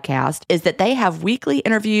Nutrition podcast is that they have weekly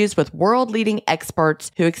interviews with world-leading experts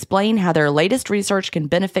who explain how their latest research can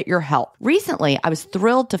benefit your health. Recently, I was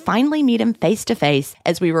thrilled to finally meet him face-to-face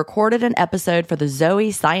as we recorded an episode for the Zoe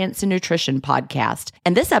Science and Nutrition podcast,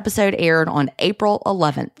 and this episode aired on April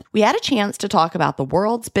 11th. We had a chance to talk about the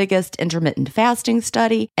world's biggest intermittent fasting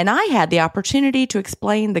study, and I had the opportunity to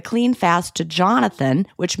explain the clean fast to Jonathan,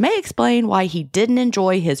 which may explain why he didn't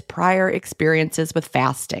enjoy his prior experiences with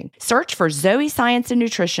fasting. Search for Zoe Science and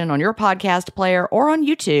Nutrition on your podcast player or on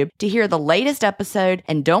YouTube to hear the latest episode,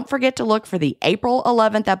 and don't forget to look for the April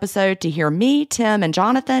 11th episode to hear me, Tim, and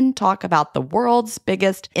Jonathan talk about the world's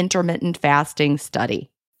biggest intermittent fasting study.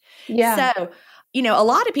 Yeah. So, you know, a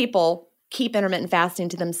lot of people keep intermittent fasting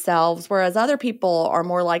to themselves, whereas other people are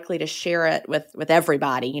more likely to share it with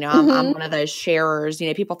everybody. You know, I'm one of those sharers. You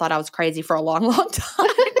know, people thought I was crazy for a long, long time.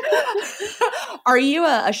 Are you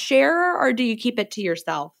a sharer, or do you keep it to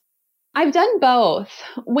yourself? I've done both.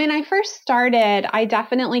 When I first started, I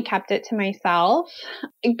definitely kept it to myself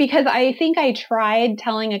because I think I tried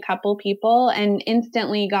telling a couple people and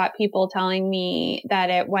instantly got people telling me that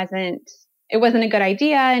it wasn't a good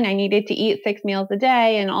idea and I needed to eat 6 meals a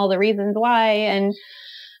day and all the reasons why. And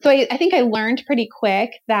so I think I learned pretty quick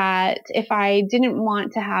that if I didn't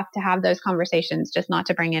want to have those conversations, just not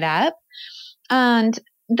to bring it up. And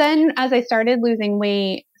then as I started losing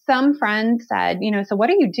weight, some friends said, you know, so what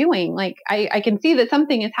are you doing? Like, I can see that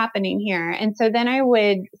something is happening here. And so then I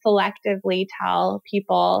would selectively tell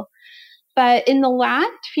people. But in the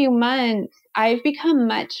last few months, I've become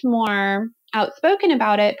much more outspoken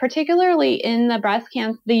about it, particularly in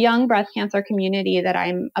the young breast cancer community that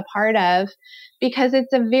I'm a part of, because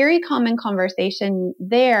it's a very common conversation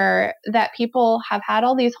there that people have had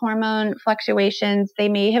all these hormone fluctuations. They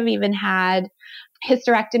may have even had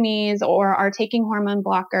hysterectomies or are taking hormone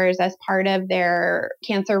blockers as part of their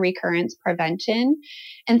cancer recurrence prevention.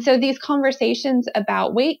 And so these conversations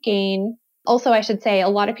about weight gain, also, I should say, a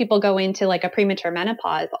lot of people go into like a premature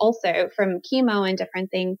menopause also from chemo and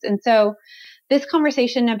different things. And so this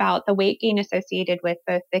conversation about the weight gain associated with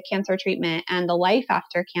both the cancer treatment and the life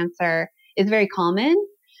after cancer is very common.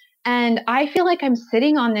 And I feel like I'm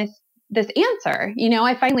sitting on this answer. You know,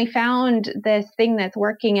 I finally found this thing that's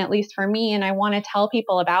working, at least for me, and I want to tell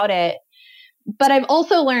people about it. But I've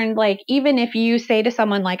also learned, like, even if you say to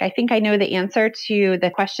someone, like, I think I know the answer to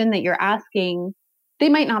the question that you're asking, they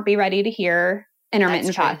might not be ready to hear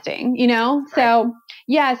intermittent fasting, you know? Right. So,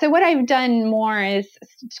 yeah. So what I've done more is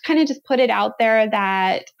kind of just put it out there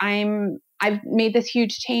that I've made this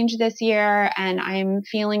huge change this year and I'm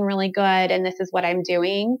feeling really good and this is what I'm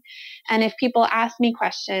doing. And if people ask me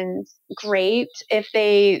questions, great. If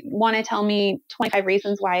they want to tell me 25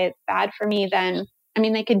 reasons why it's bad for me, then, I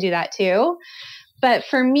mean, they can do that too. But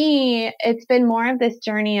for me, it's been more of this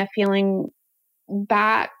journey of feeling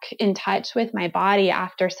back in touch with my body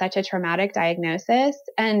after such a traumatic diagnosis.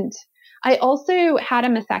 And I also had a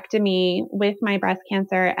mastectomy with my breast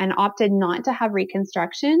cancer and opted not to have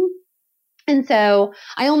reconstruction. And so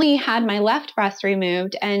I only had my left breast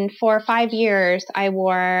removed. And for 5 years, I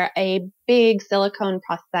wore a big silicone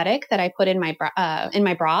prosthetic that I put in my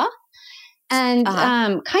bra. And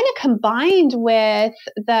kind of combined with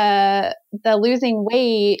the losing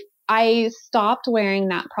weight, I stopped wearing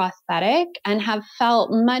that prosthetic and have felt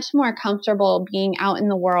much more comfortable being out in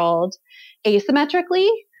the world asymmetrically.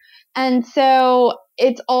 And so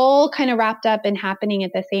it's all kind of wrapped up and happening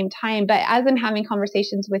at the same time. But as I'm having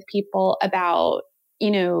conversations with people about, you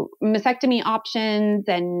know, mastectomy options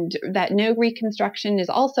and that no reconstruction is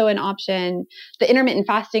also an option, the intermittent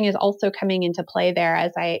fasting is also coming into play there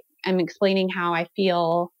as I'm explaining how I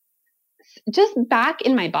feel just back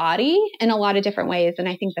in my body in a lot of different ways. And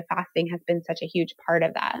I think the fasting has been such a huge part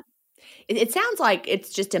of that. It sounds like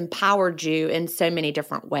it's just empowered you in so many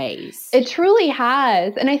different ways. It truly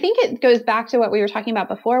has. And I think it goes back to what we were talking about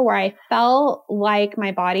before, where I felt like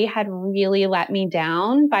my body had really let me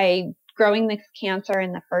down by growing this cancer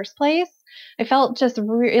in the first place. I felt just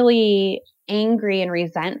really angry and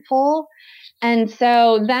resentful. And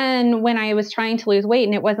so then when I was trying to lose weight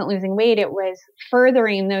and it wasn't losing weight, it was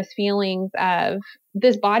furthering those feelings of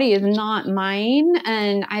this body is not mine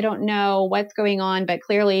and I don't know what's going on, but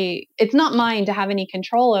clearly it's not mine to have any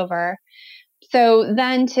control over. So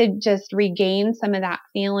then to just regain some of that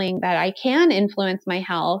feeling that I can influence my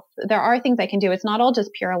health, there are things I can do. It's not all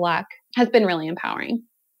just pure luck, has been really empowering.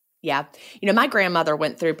 Yeah. You know, my grandmother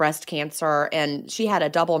went through breast cancer and she had a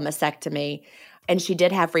double mastectomy and she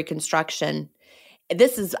did have reconstruction.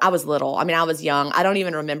 I was little. I mean, I was young. I don't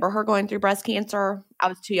even remember her going through breast cancer. I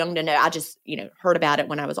was too young to know. I just, you know, heard about it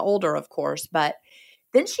when I was older, of course. But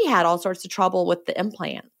then she had all sorts of trouble with the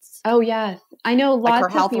implants. Oh, yes. I know lots of people.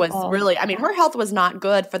 Her health was really, I mean, her health was not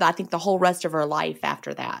good for, I think, the whole rest of her life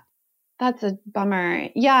after that. That's a bummer.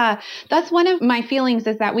 Yeah, that's one of my feelings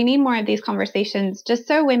is that we need more of these conversations just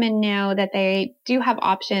so women know that they do have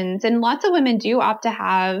options. And lots of women do opt to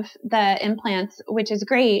have the implants, which is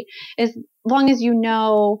great, as long as you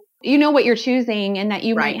know what you're choosing and that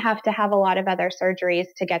you might have to have a lot of other surgeries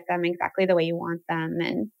to get them exactly the way you want them.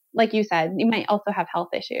 And like you said, you might also have health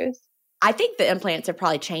issues. I think the implants have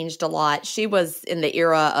probably changed a lot. She was in the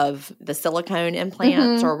era of the silicone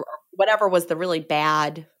implants or whatever was the really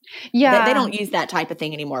bad. Yeah. They don't use that type of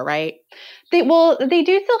thing anymore, right? They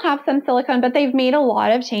do still have some silicone, but they've made a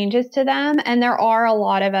lot of changes to them. And there are a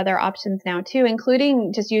lot of other options now too,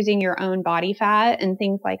 including just using your own body fat and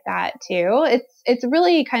things like that too. It's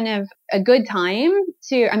really kind of a good time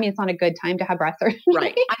it's not a good time to have breast surgery.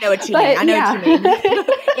 Right. I know what you mean. I know what you mean.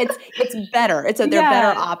 It's better. They're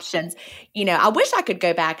better options. I wish I could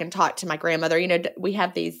go back and talk to my grandmother. We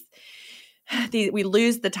have these, we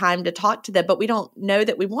lose the time to talk to them, but we don't know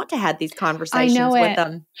that we want to have these conversations with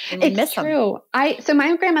them. And it's true. So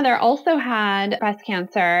my grandmother also had breast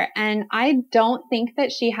cancer, and I don't think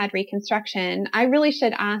that she had reconstruction. I really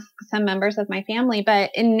should ask some members of my family,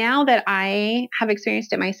 and now that I have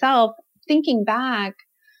experienced it myself, thinking back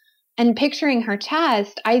and picturing her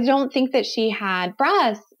chest, I don't think that she had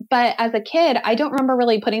breasts, but as a kid, I don't remember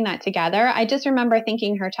really putting that together. I just remember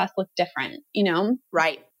thinking her chest looked different,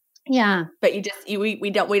 Right. Yeah. But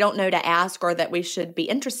we don't know to ask, or that we should be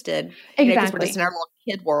interested. Exactly. Because we're just in our little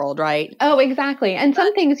kid world, right? Oh, exactly. And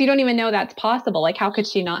some things you don't even know that's possible. Like, how could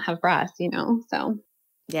she not have breasts, so.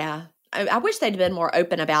 Yeah. I wish they'd been more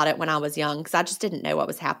open about it when I was young, because I just didn't know what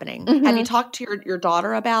was happening. Mm-hmm. Have you talked to your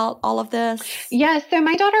daughter about all of this? Yes. So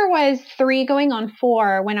my daughter was 3 going on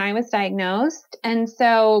 4 when I was diagnosed. And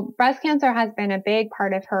so breast cancer has been a big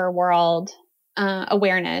part of her world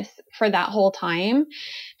awareness for that whole time.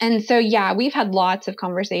 And so, yeah, we've had lots of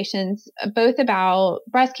conversations, both about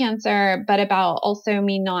breast cancer, but about also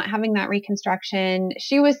me not having that reconstruction.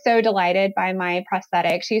 She was so delighted by my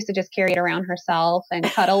prosthetic. She used to just carry it around herself and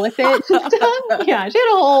cuddle with it and stuff. Yeah, she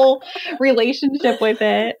had a whole relationship with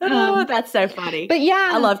it. Oh, that's so funny. But yeah,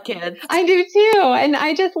 I love kids. I do too. And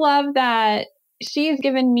I just love that she's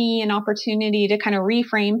given me an opportunity to kind of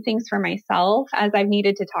reframe things for myself as I've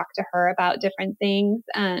needed to talk to her about different things.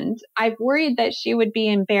 And I've worried that she would be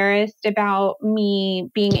embarrassed about me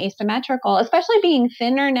being asymmetrical, especially being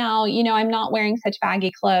thinner now. I'm not wearing such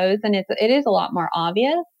baggy clothes, and it is a lot more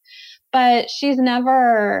obvious. But she's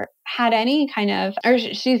never had any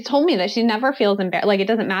she's told me that she never feels embarrassed. Like, it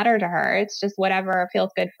doesn't matter to her. It's just whatever feels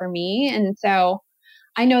good for me. And so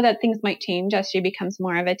I know that things might change as she becomes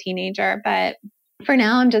more of a teenager, but for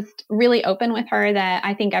now, I'm just really open with her that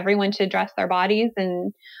I think everyone should dress their bodies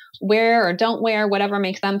and wear or don't wear whatever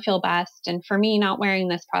makes them feel best. And for me, not wearing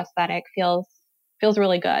this prosthetic feels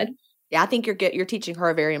really good. Yeah, I think you're teaching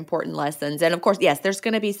her very important lessons. And of course, yes, there's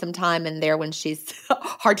going to be some time in there when she's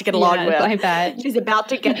hard to get along with. I bet. She's about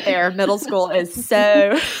to get there. Middle school is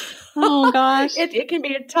so... Oh, gosh. It can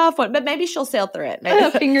be a tough one, but maybe she'll sail through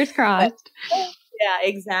it. Fingers crossed. Yeah,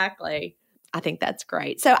 exactly. I think that's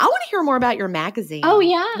great. So I want to hear more about your magazine. Oh,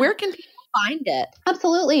 yeah. Where can people find it?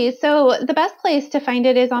 Absolutely. So the best place to find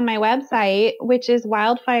it is on my website, which is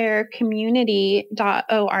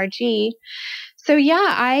wildfirecommunity.org. So yeah,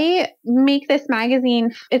 I make this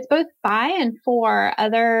magazine. It's both by and for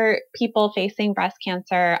other people facing breast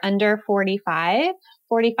cancer under 45.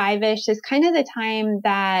 45-ish is kind of the time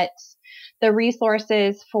that the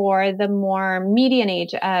resources for the more median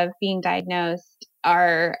age of being diagnosed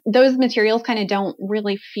those materials kind of don't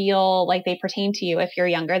really feel like they pertain to you if you're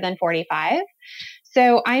younger than 45.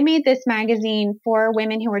 So I made this magazine for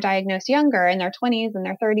women who were diagnosed younger, in their 20s and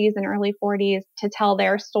their 30s and early 40s, to tell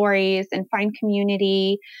their stories and find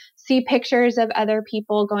community, see pictures of other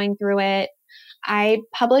people going through it. I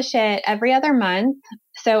publish it every other month.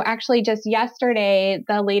 So actually just yesterday,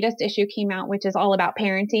 the latest issue came out, which is all about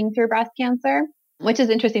parenting through breast cancer, which is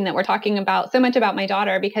interesting that we're talking about so much about my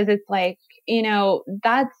daughter, because it's like,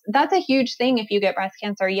 that's a huge thing. If you get breast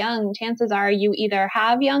cancer young, chances are you either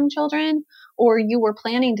have young children or you were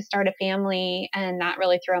planning to start a family and that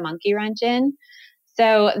really threw a monkey wrench in.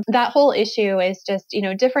 So that whole issue is just,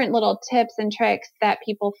 different little tips and tricks that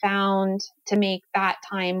people found to make that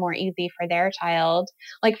time more easy for their child.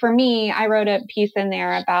 Like for me, I wrote a piece in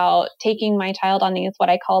there about taking my child on these, what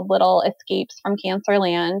I called little escapes from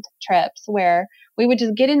Cancerland trips, where we would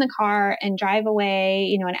just get in the car and drive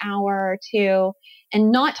away, an hour or two,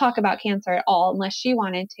 and not talk about cancer at all unless she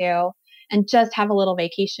wanted to, and just have a little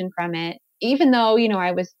vacation from it. Even though,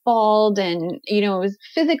 I was bald and, it was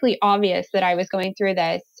physically obvious that I was going through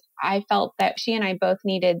this, I felt that she and I both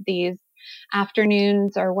needed these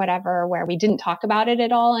afternoons or whatever where we didn't talk about it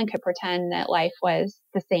at all and could pretend that life was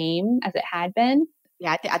the same as it had been.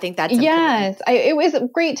 Yeah, I think that's important. Yes. It was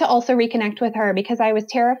great to also reconnect with her, because I was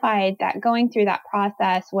terrified that going through that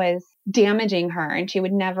process was damaging her and she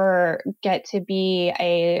would never get to be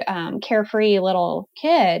a carefree little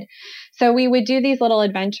kid. So we would do these little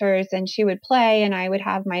adventures and she would play and I would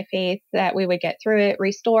have my faith that we would get through it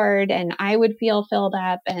restored and I would feel filled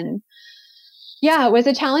up. And Yeah, it was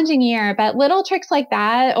a challenging year, but little tricks like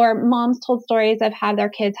that, or moms told stories of how their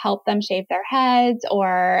kids helped them shave their heads,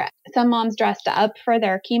 or some moms dressed up for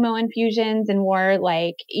their chemo infusions and wore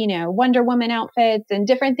like, Wonder Woman outfits and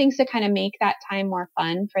different things to kind of make that time more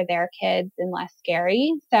fun for their kids and less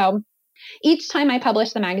scary. So each time I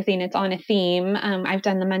publish the magazine, it's on a theme. I've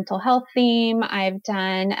done the mental health theme. I've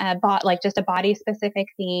done just a body specific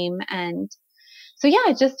theme. And so, yeah,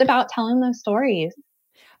 it's just about telling those stories.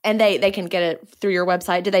 And they can get it through your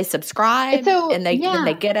website. Do they subscribe? Then they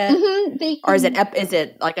get it? Mm-hmm, or is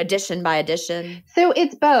it like edition by edition? So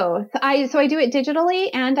it's both. I do it digitally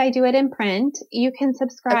and I do it in print. You can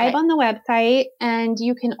subscribe on the website, and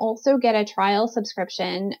you can also get a trial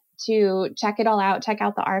subscription to check it all out, check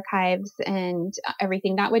out the archives and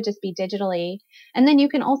everything. That would just be digitally. And then you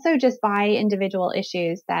can also just buy individual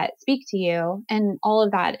issues that speak to you. And all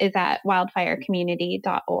of that is at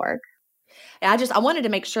wildfirecommunity.org. I wanted to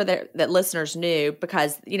make sure that listeners knew,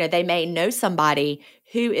 because, they may know somebody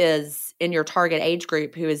who is in your target age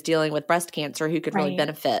group who is dealing with breast cancer, who could really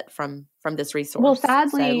benefit from this resource. Well,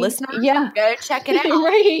 sadly, so listeners, go check it out.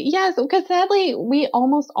 Right. Yes. Because sadly, we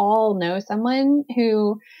almost all know someone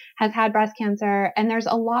who has had breast cancer. And there's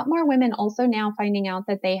a lot more women also now finding out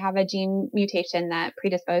that they have a gene mutation that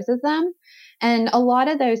predisposes them. And a lot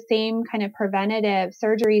of those same kind of preventative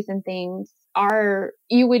surgeries and things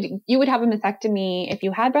you would have a mastectomy if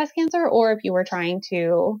you had breast cancer, or if you were trying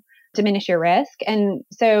to diminish your risk. And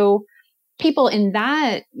so people in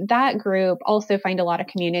that group also find a lot of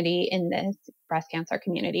community in this breast cancer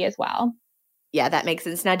community as well. Yeah, that makes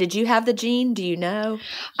sense. Now, did you have the gene? Do you know?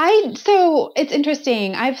 So it's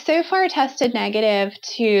interesting. I've so far tested negative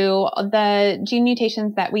to the gene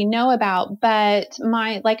mutations that we know about, but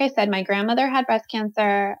like I said, my grandmother had breast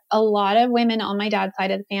cancer. A lot of women on my dad's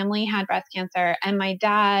side of the family had breast cancer, and my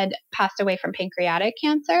dad passed away from pancreatic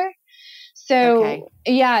cancer. So,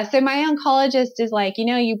 yeah, so my oncologist is like,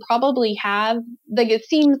 you probably have, like, it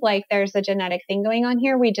seems like there's a genetic thing going on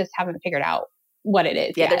here. We just haven't figured out what it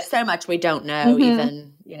is. Yeah, yet. There's so much we don't know,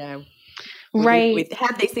 even, right. We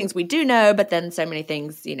have these things we do know, but then so many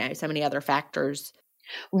things, so many other factors.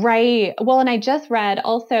 Right. Well, and I just read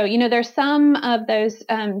also, there's some of those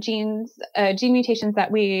gene mutations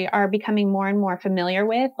that we are becoming more and more familiar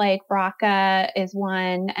with, like BRCA is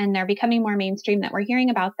one, and they're becoming more mainstream that we're hearing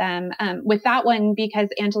about them with that one, because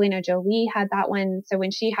Angelina Jolie had that one. So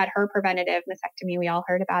when she had her preventative mastectomy, we all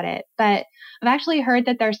heard about it. But I've actually heard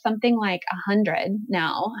that there's something like 100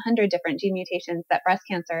 different gene mutations that breast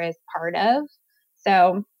cancer is part of.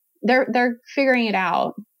 So they're figuring it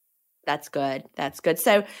out. That's good. That's good.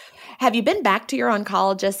 So have you been back to your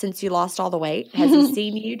oncologist since you lost all the weight? Has he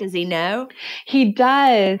seen you? Does he know? He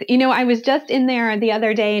does. I was just in there the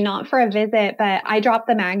other day, not for a visit, but I drop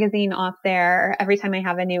the magazine off there every time I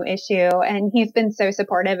have a new issue. And he's been so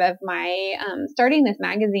supportive of my starting this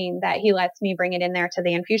magazine that he lets me bring it in there to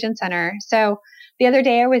the infusion center. So the other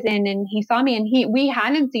day I was in and he saw me, and we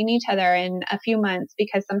hadn't seen each other in a few months,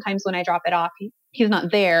 because sometimes when I drop it off, he's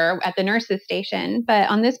not there at the nurse's station. But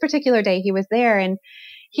on this particular day, he was there, and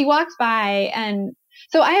he walks by, and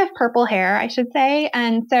so I have purple hair, I should say.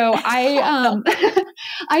 And so I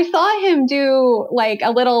I saw him do like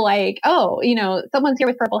a little someone's here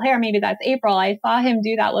with purple hair. Maybe that's April. I saw him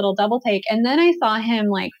do that little double take. And then I saw him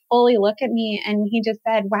like fully look at me, and he just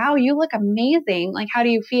said, "Wow, you look amazing. Like, how do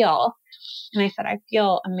you feel?" And I said, "I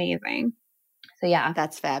feel amazing." So yeah.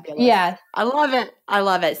 That's fabulous. Yes. I love it. I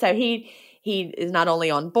love it. So he is not only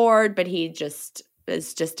on board, but he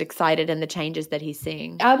is just excited in the changes that he's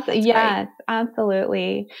seeing. Yes,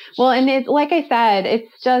 absolutely. Well, and it's like I said,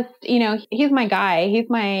 it's just, he's my guy. He's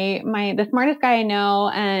the smartest guy I know.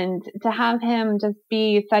 And to have him just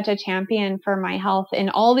be such a champion for my health in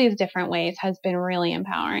all these different ways has been really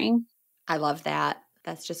empowering. I love that.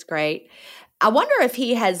 That's just great. I wonder if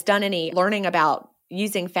he has done any learning about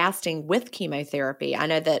using fasting with chemotherapy. I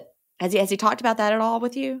know that, has he talked about that at all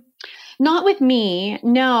with you? Not with me,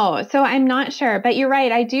 no. So I'm not sure, but you're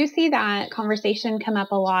right. I do see that conversation come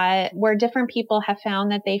up a lot, where different people have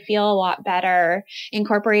found that they feel a lot better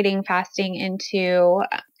incorporating fasting into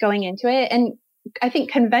going into it. And I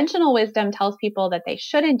think conventional wisdom tells people that they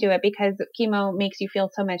shouldn't do it because chemo makes you feel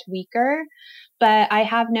so much weaker. But I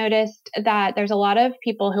have noticed that there's a lot of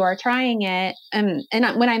people who are trying it. And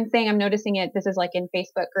when I'm saying I'm noticing it, this is like in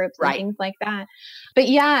Facebook groups and things like that. But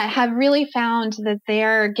yeah, have really found that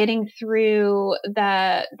they're getting through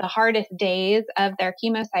the hardest days of their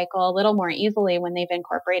chemo cycle a little more easily when they've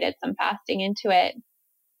incorporated some fasting into it.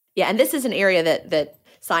 Yeah. And this is an area that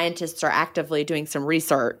scientists are actively doing some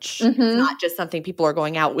research. Mm-hmm. It's not just something people are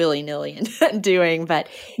going out willy-nilly and doing, but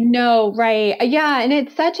no, right. Yeah. And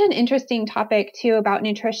it's such an interesting topic too about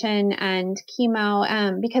nutrition and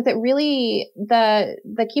chemo, because it really, the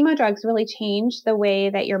chemo drugs really change the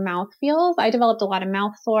way that your mouth feels. I developed a lot of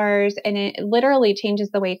mouth sores, and it literally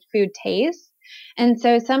changes the way food tastes. And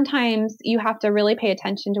so sometimes you have to really pay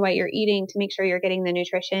attention to what you're eating to make sure you're getting the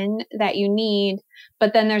nutrition that you need.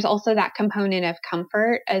 But then there's also that component of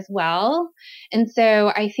comfort as well. And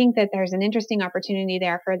so I think that there's an interesting opportunity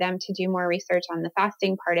there for them to do more research on the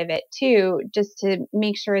fasting part of it too, just to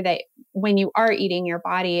make sure that when you are eating, your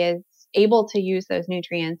body is able to use those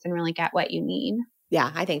nutrients and really get what you need. Yeah,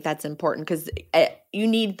 I think that's important because you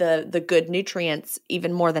need the good nutrients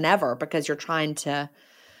even more than ever because you're trying to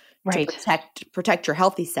protect your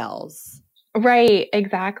healthy cells. Right,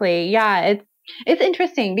 exactly. Yeah, it's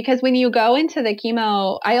interesting because when you go into the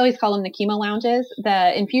chemo, I always call them the chemo lounges,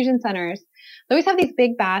 the infusion centers, they always have these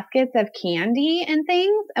big baskets of candy and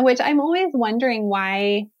things, which I'm always wondering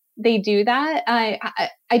why they do that.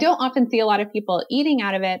 I don't often see a lot of people eating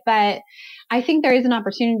out of it, but I think there is an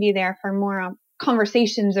opportunity there for more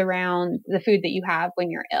conversations around the food that you have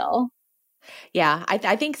when you're ill. Yeah,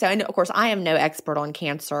 I think so. And of course, I am no expert on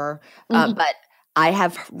cancer, but I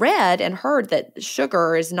have read and heard that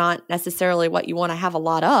sugar is not necessarily what you want to have a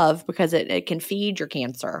lot of because it can feed your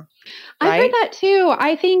cancer. Right? I've heard that too.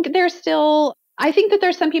 I think that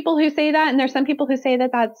there's some people who say that, and there's some people who say that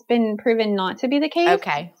that's been proven not to be the case.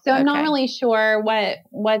 Okay. So I'm not really sure what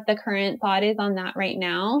the current thought is on that right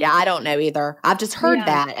now. Yeah, I don't know either. I've just heard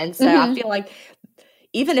that. And so I feel like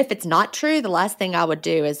even if it's not true, the last thing I would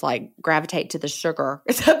do is like gravitate to the sugar.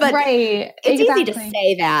 But right. It's easy to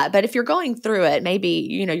say that. But if you're going through it, maybe,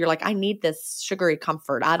 you're like, I need this sugary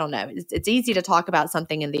comfort. I don't know. It's easy to talk about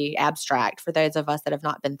something in the abstract for those of us that have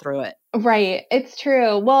not been through it. Right. It's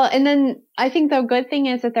true. Well, and then I think the good thing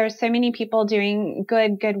is that there's so many people doing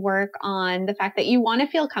good work on the fact that you want to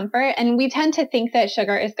feel comfort. And we tend to think that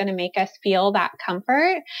sugar is going to make us feel that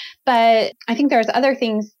comfort. But I think there's other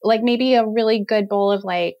things, like maybe a really good bowl of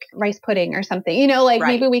like rice pudding or something,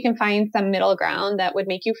 maybe we can find some middle ground that would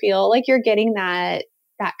make you feel like you're getting that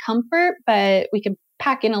comfort, but we can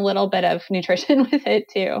pack in a little bit of nutrition with it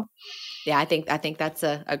too. Yeah, I think that's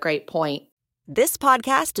a great point. This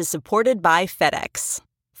podcast is supported by FedEx.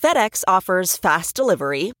 FedEx offers fast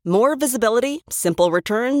delivery, more visibility, simple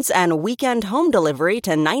returns, and weekend home delivery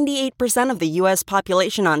to 98% of the U.S.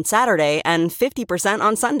 population on Saturday and 50%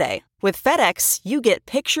 on Sunday. With FedEx, you get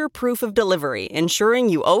picture proof of delivery, ensuring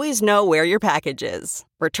you always know where your package is.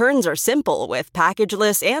 Returns are simple with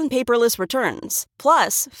packageless and paperless returns.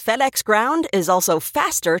 Plus, FedEx Ground is also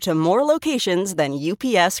faster to more locations than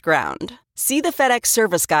UPS Ground. See the FedEx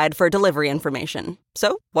service guide for delivery information.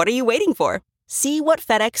 So, what are you waiting for? See what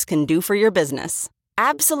FedEx can do for your business.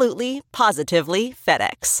 Absolutely, positively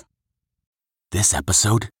FedEx. This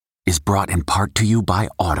episode is brought in part to you by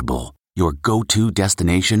Audible, your go-to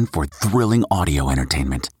destination for thrilling audio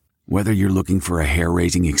entertainment. Whether you're looking for a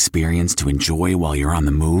hair-raising experience to enjoy while you're on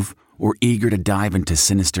the move or eager to dive into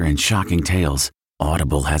sinister and shocking tales,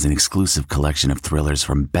 Audible has an exclusive collection of thrillers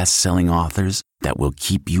from best-selling authors that will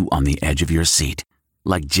keep you on the edge of your seat.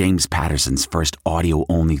 Like James Patterson's first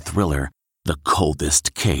audio-only thriller, The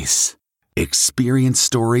Coldest Case. Experience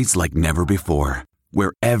stories like never before,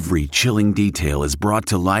 where every chilling detail is brought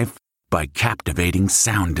to life by captivating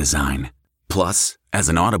sound design. Plus, as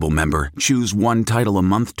an Audible member, choose one title a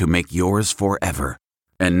month to make yours forever.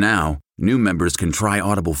 And now, new members can try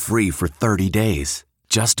Audible free for 30 days.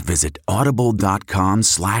 Just visit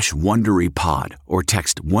audible.com/WonderyPod or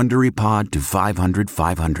text WonderyPod to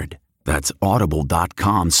 500-500. That's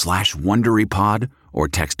audible.com/WonderyPod or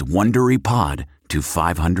text WonderyPod to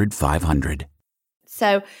 500-500.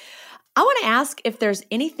 So I want to ask if there's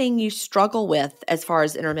anything you struggle with as far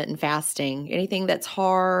as intermittent fasting, anything that's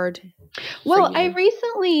hard. Well, I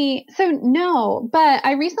recently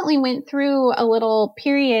went through a little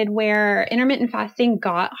period where intermittent fasting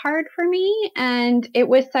got hard for me. And it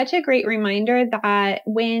was such a great reminder that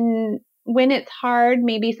when it's hard,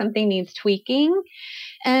 maybe something needs tweaking.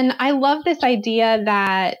 And I love this idea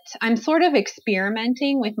that I'm sort of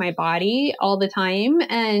experimenting with my body all the time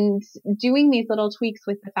and doing these little tweaks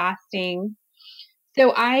with the fasting.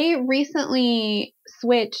 So I recently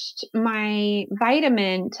switched my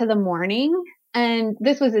vitamin to the morning, and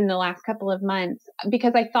this was in the last couple of months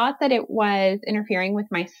because I thought that it was interfering with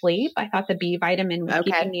my sleep. I thought the B vitamin was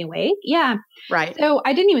keeping me awake. Yeah. Right. So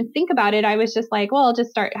I didn't even think about it. I was just like, well, I'll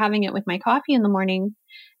just start having it with my coffee in the morning.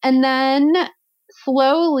 And then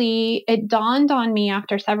slowly it dawned on me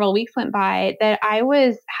after several weeks went by that I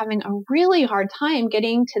was having a really hard time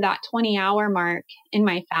getting to that 20-hour mark in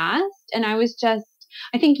my fast. And I was just,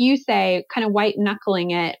 I think you say, kind of white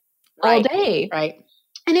knuckling it all day. Right.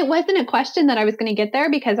 And it wasn't a question that I was going to get there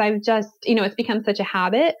because I've just, it's become such a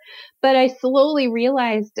habit. But I slowly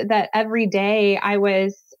realized that every day I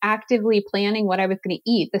was actively planning what I was going to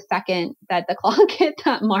eat the second that the clock hit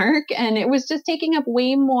that mark. And it was just taking up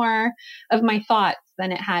way more of my thoughts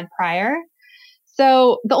than it had prior.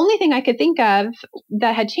 So the only thing I could think of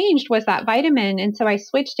that had changed was that vitamin. And so I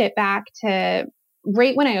switched it back to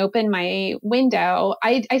right when I open my window.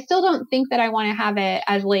 I still don't think that I want to have it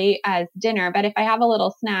as late as dinner, but if I have a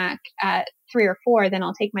little snack at 3 or 4, then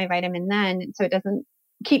I'll take my vitamin then, so it doesn't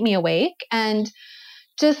keep me awake. And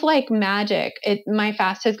just like magic, my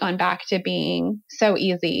fast has gone back to being so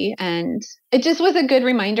easy. And it just was a good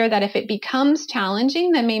reminder that if it becomes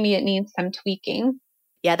challenging, then maybe it needs some tweaking.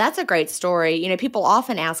 Yeah, that's a great story. People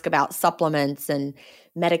often ask about supplements and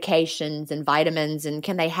medications and vitamins and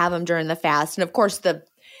can they have them during the fast? And of course, the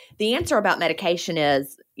answer about medication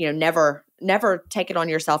is, never take it on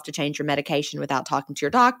yourself to change your medication without talking to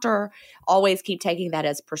your doctor. Always keep taking that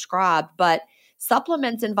as prescribed. But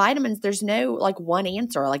supplements and vitamins, there's no one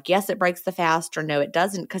answer. Yes, it breaks the fast or no, it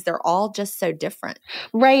doesn't, because they're all just so different.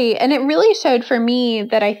 Right. And it really showed for me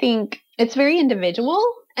that I think it's very individual.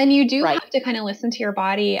 And you do have to kind of listen to your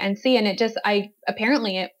body and see. And it just,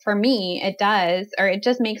 for me, it does, or it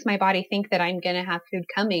just makes my body think that I'm going to have food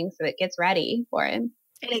coming. So it gets ready for it.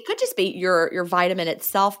 And it could just be your vitamin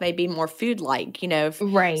itself may be more food-like,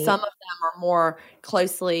 Right. Some of them are more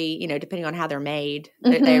closely, depending on how they're made.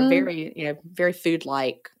 They're very, very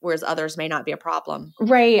food-like, whereas others may not be a problem.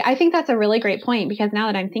 Right. I think that's a really great point because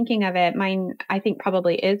now that I'm thinking of it, mine, I think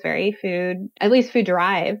probably is very at least food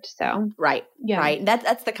derived. So. Right. Yeah. Right.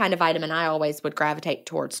 That's the kind of vitamin I always would gravitate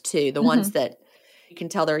towards too. The ones that you can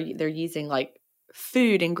tell they're using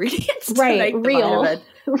food ingredients to make the vitamin.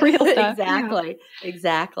 Real stuff.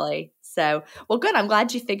 Exactly. So, well, good. I'm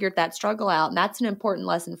glad you figured that struggle out. And that's an important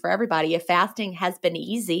lesson for everybody. If fasting has been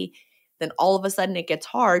easy, then all of a sudden it gets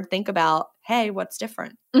hard. Think about, hey, what's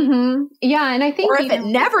different? Mm-hmm. Yeah. And I think, or if it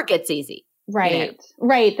never gets easy. Right.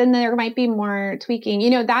 Right. Then there might be more tweaking.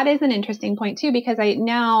 That is an interesting point too, because I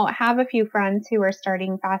now have a few friends who are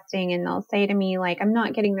starting fasting and they'll say to me, I'm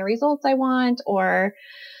not getting the results I want, or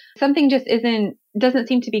something just doesn't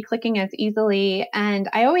seem to be clicking as easily. And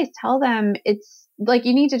I always tell them it's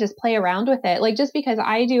you need to just play around with it. Just because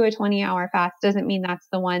I do a 20-hour fast doesn't mean that's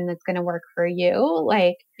the one that's going to work for you.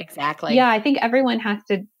 Exactly. Yeah, I think everyone has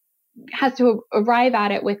to arrive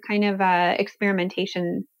at it with kind of a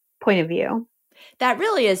experimentation point of view. That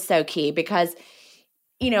really is so key because,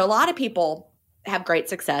 a lot of people have great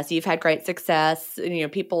success. You've had great success.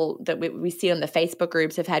 People that we see on the Facebook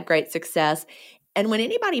groups have had great success. And when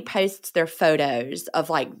anybody posts their photos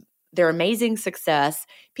of their amazing success,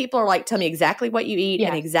 people are tell me exactly what you eat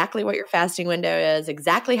and exactly what your fasting window is,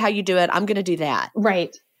 exactly how you do it. I'm going to do that.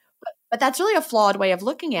 Right. But that's really a flawed way of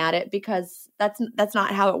looking at it because that's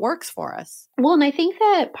not how it works for us. Well, and I think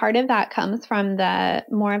that part of that comes from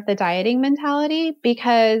more of the dieting mentality,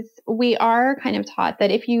 because we are kind of taught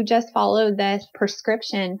that if you just follow this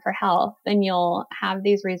prescription for health, then you'll have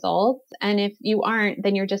these results. And if you aren't,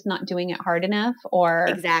 then you're just not doing it hard enough or,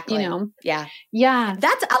 exactly. Yeah. I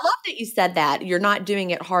love that you said that. You're not doing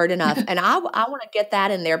it hard enough. And I want to get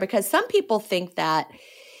that in there because some people think that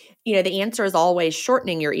the answer is always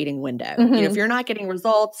shortening your eating window. Mm-hmm. If you're not getting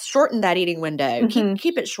results, shorten that eating window. Mm-hmm.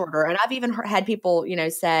 Keep it shorter. And I've even had people,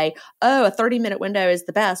 say, oh, a 30-minute window is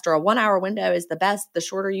the best or a 1-hour window is the best, the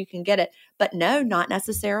shorter you can get it. But no, not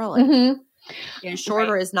necessarily. Mm-hmm.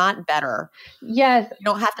 Shorter is not better. Yes. You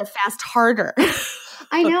don't have to fast harder.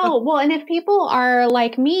 I know. Well, and if people are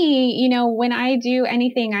like me, when I do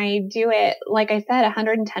anything, I do it, like I said,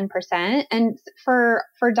 110%. And for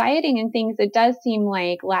dieting and things, it does seem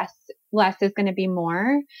like less is going to be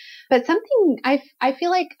more. But something I feel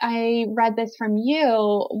like I read this from you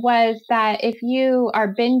was that if you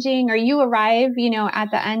are binging or you arrive,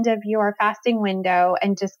 at the end of your fasting window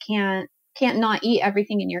and just can't not eat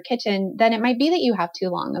everything in your kitchen, then it might be that you have too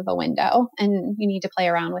long of a window and you need to play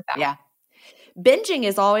around with that. Yeah. Binging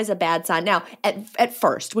is always a bad sign. Now, at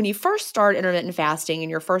first, when you first start intermittent fasting in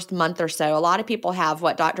your first month or so, a lot of people have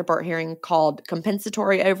what Dr. Bert Herring called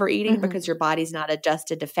compensatory overeating because your body's not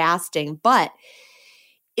adjusted to fasting. But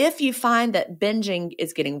if you find that binging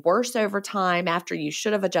is getting worse over time after you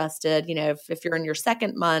should have adjusted, if you're in your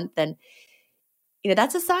second month, then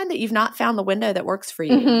that's a sign that you've not found the window that works for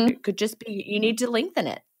you. It could just be you need to lengthen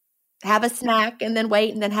it. have a snack and then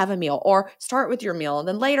wait and then have a meal, or start with your meal and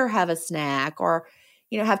then later have a snack, or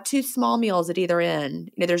have 2 small meals at either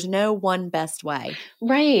end. There's no one best way.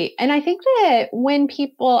 Right. And I think that when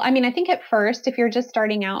people, I think at first, if you're just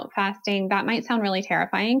starting out fasting, that might sound really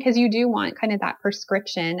terrifying because you do want kind of that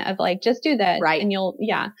prescription of like, just do this. Right. And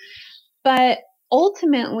but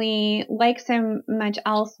ultimately, like so much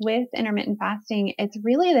else with intermittent fasting, it's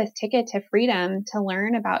really this ticket to freedom to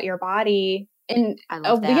learn about your body. And I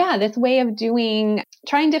love that. This way of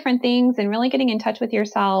trying different things and really getting in touch with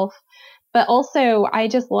yourself. But also, I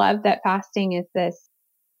just love that fasting is this,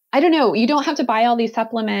 I don't know, you don't have to buy all these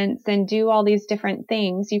supplements and do all these different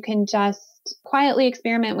things. You can just quietly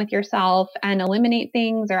experiment with yourself and eliminate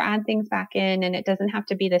things or add things back in. And it doesn't have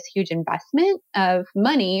to be this huge investment of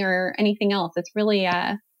money or anything else. It's really,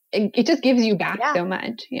 it just gives you back so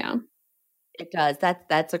much. Yeah. It does.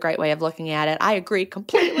 That's a great way of looking at it. I agree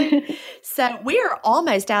completely. So we are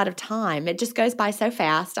almost out of time. It just goes by so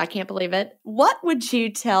fast. I can't believe it. What would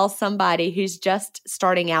you tell somebody who's just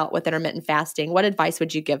starting out with intermittent fasting? What advice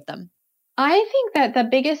would you give them? I think that the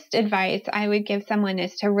biggest advice I would give someone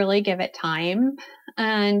is to really give it time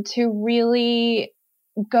and to really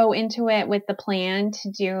go into it with the plan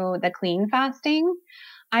to do the clean fasting.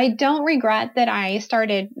 I don't regret that I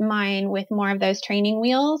started mine with more of those training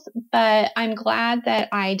wheels, but I'm glad that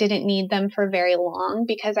I didn't need them for very long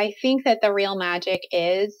because I think that the real magic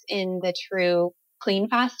is in the true clean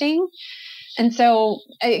fasting. And so,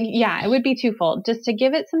 it would be twofold. Just to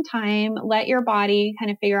give it some time, let your body kind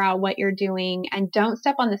of figure out what you're doing, and don't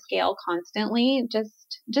step on the scale constantly.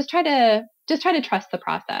 Just try to trust the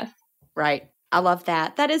process. Right. I love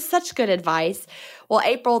that. That is such good advice. Well,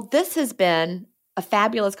 April, this has been a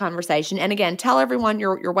fabulous conversation. And again, tell everyone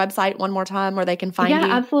your website one more time where they can find you.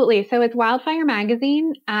 Yeah, absolutely. So it's Wildfire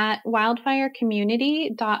Magazine at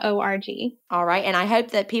wildfirecommunity.org. All right. And I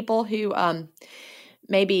hope that people who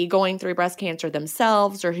may be going through breast cancer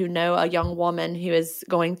themselves or who know a young woman who is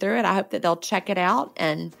going through it, I hope that they'll check it out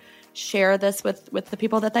and share this with the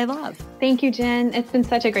people that they love. Thank you, Jen. It's been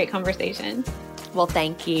such a great conversation. Well,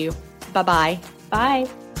 thank you. Bye-bye. Bye.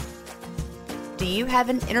 Do you have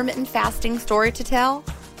an intermittent fasting story to tell?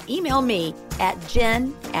 Email me at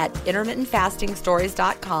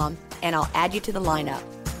jen@intermittentfastingstories.com and I'll add you to the lineup.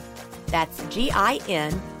 That's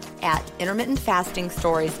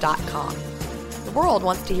GIN@intermittentfastingstories.com. The world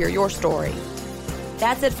wants to hear your story.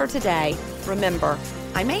 That's it for today. Remember,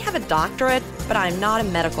 I may have a doctorate, but I'm not a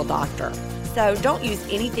medical doctor. So don't use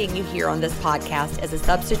anything you hear on this podcast as a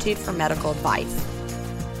substitute for medical advice.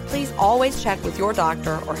 Please always check with your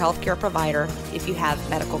doctor or healthcare provider if you have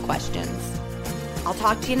medical questions. I'll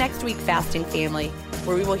talk to you next week, Fasting Family,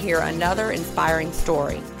 where we will hear another inspiring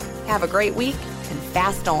story. Have a great week and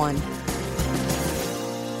fast on.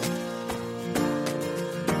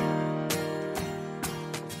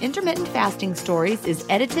 Intermittent Fasting Stories is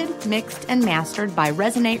edited, mixed, and mastered by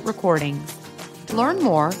Resonate Recordings. To learn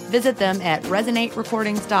more, visit them at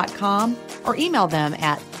resonaterecordings.com or email them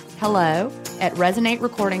at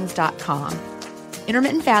hello@resonaterecordings.com.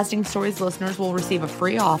 Intermittent Fasting Stories listeners will receive a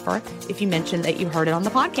free offer if you mention that you heard it on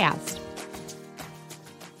the podcast.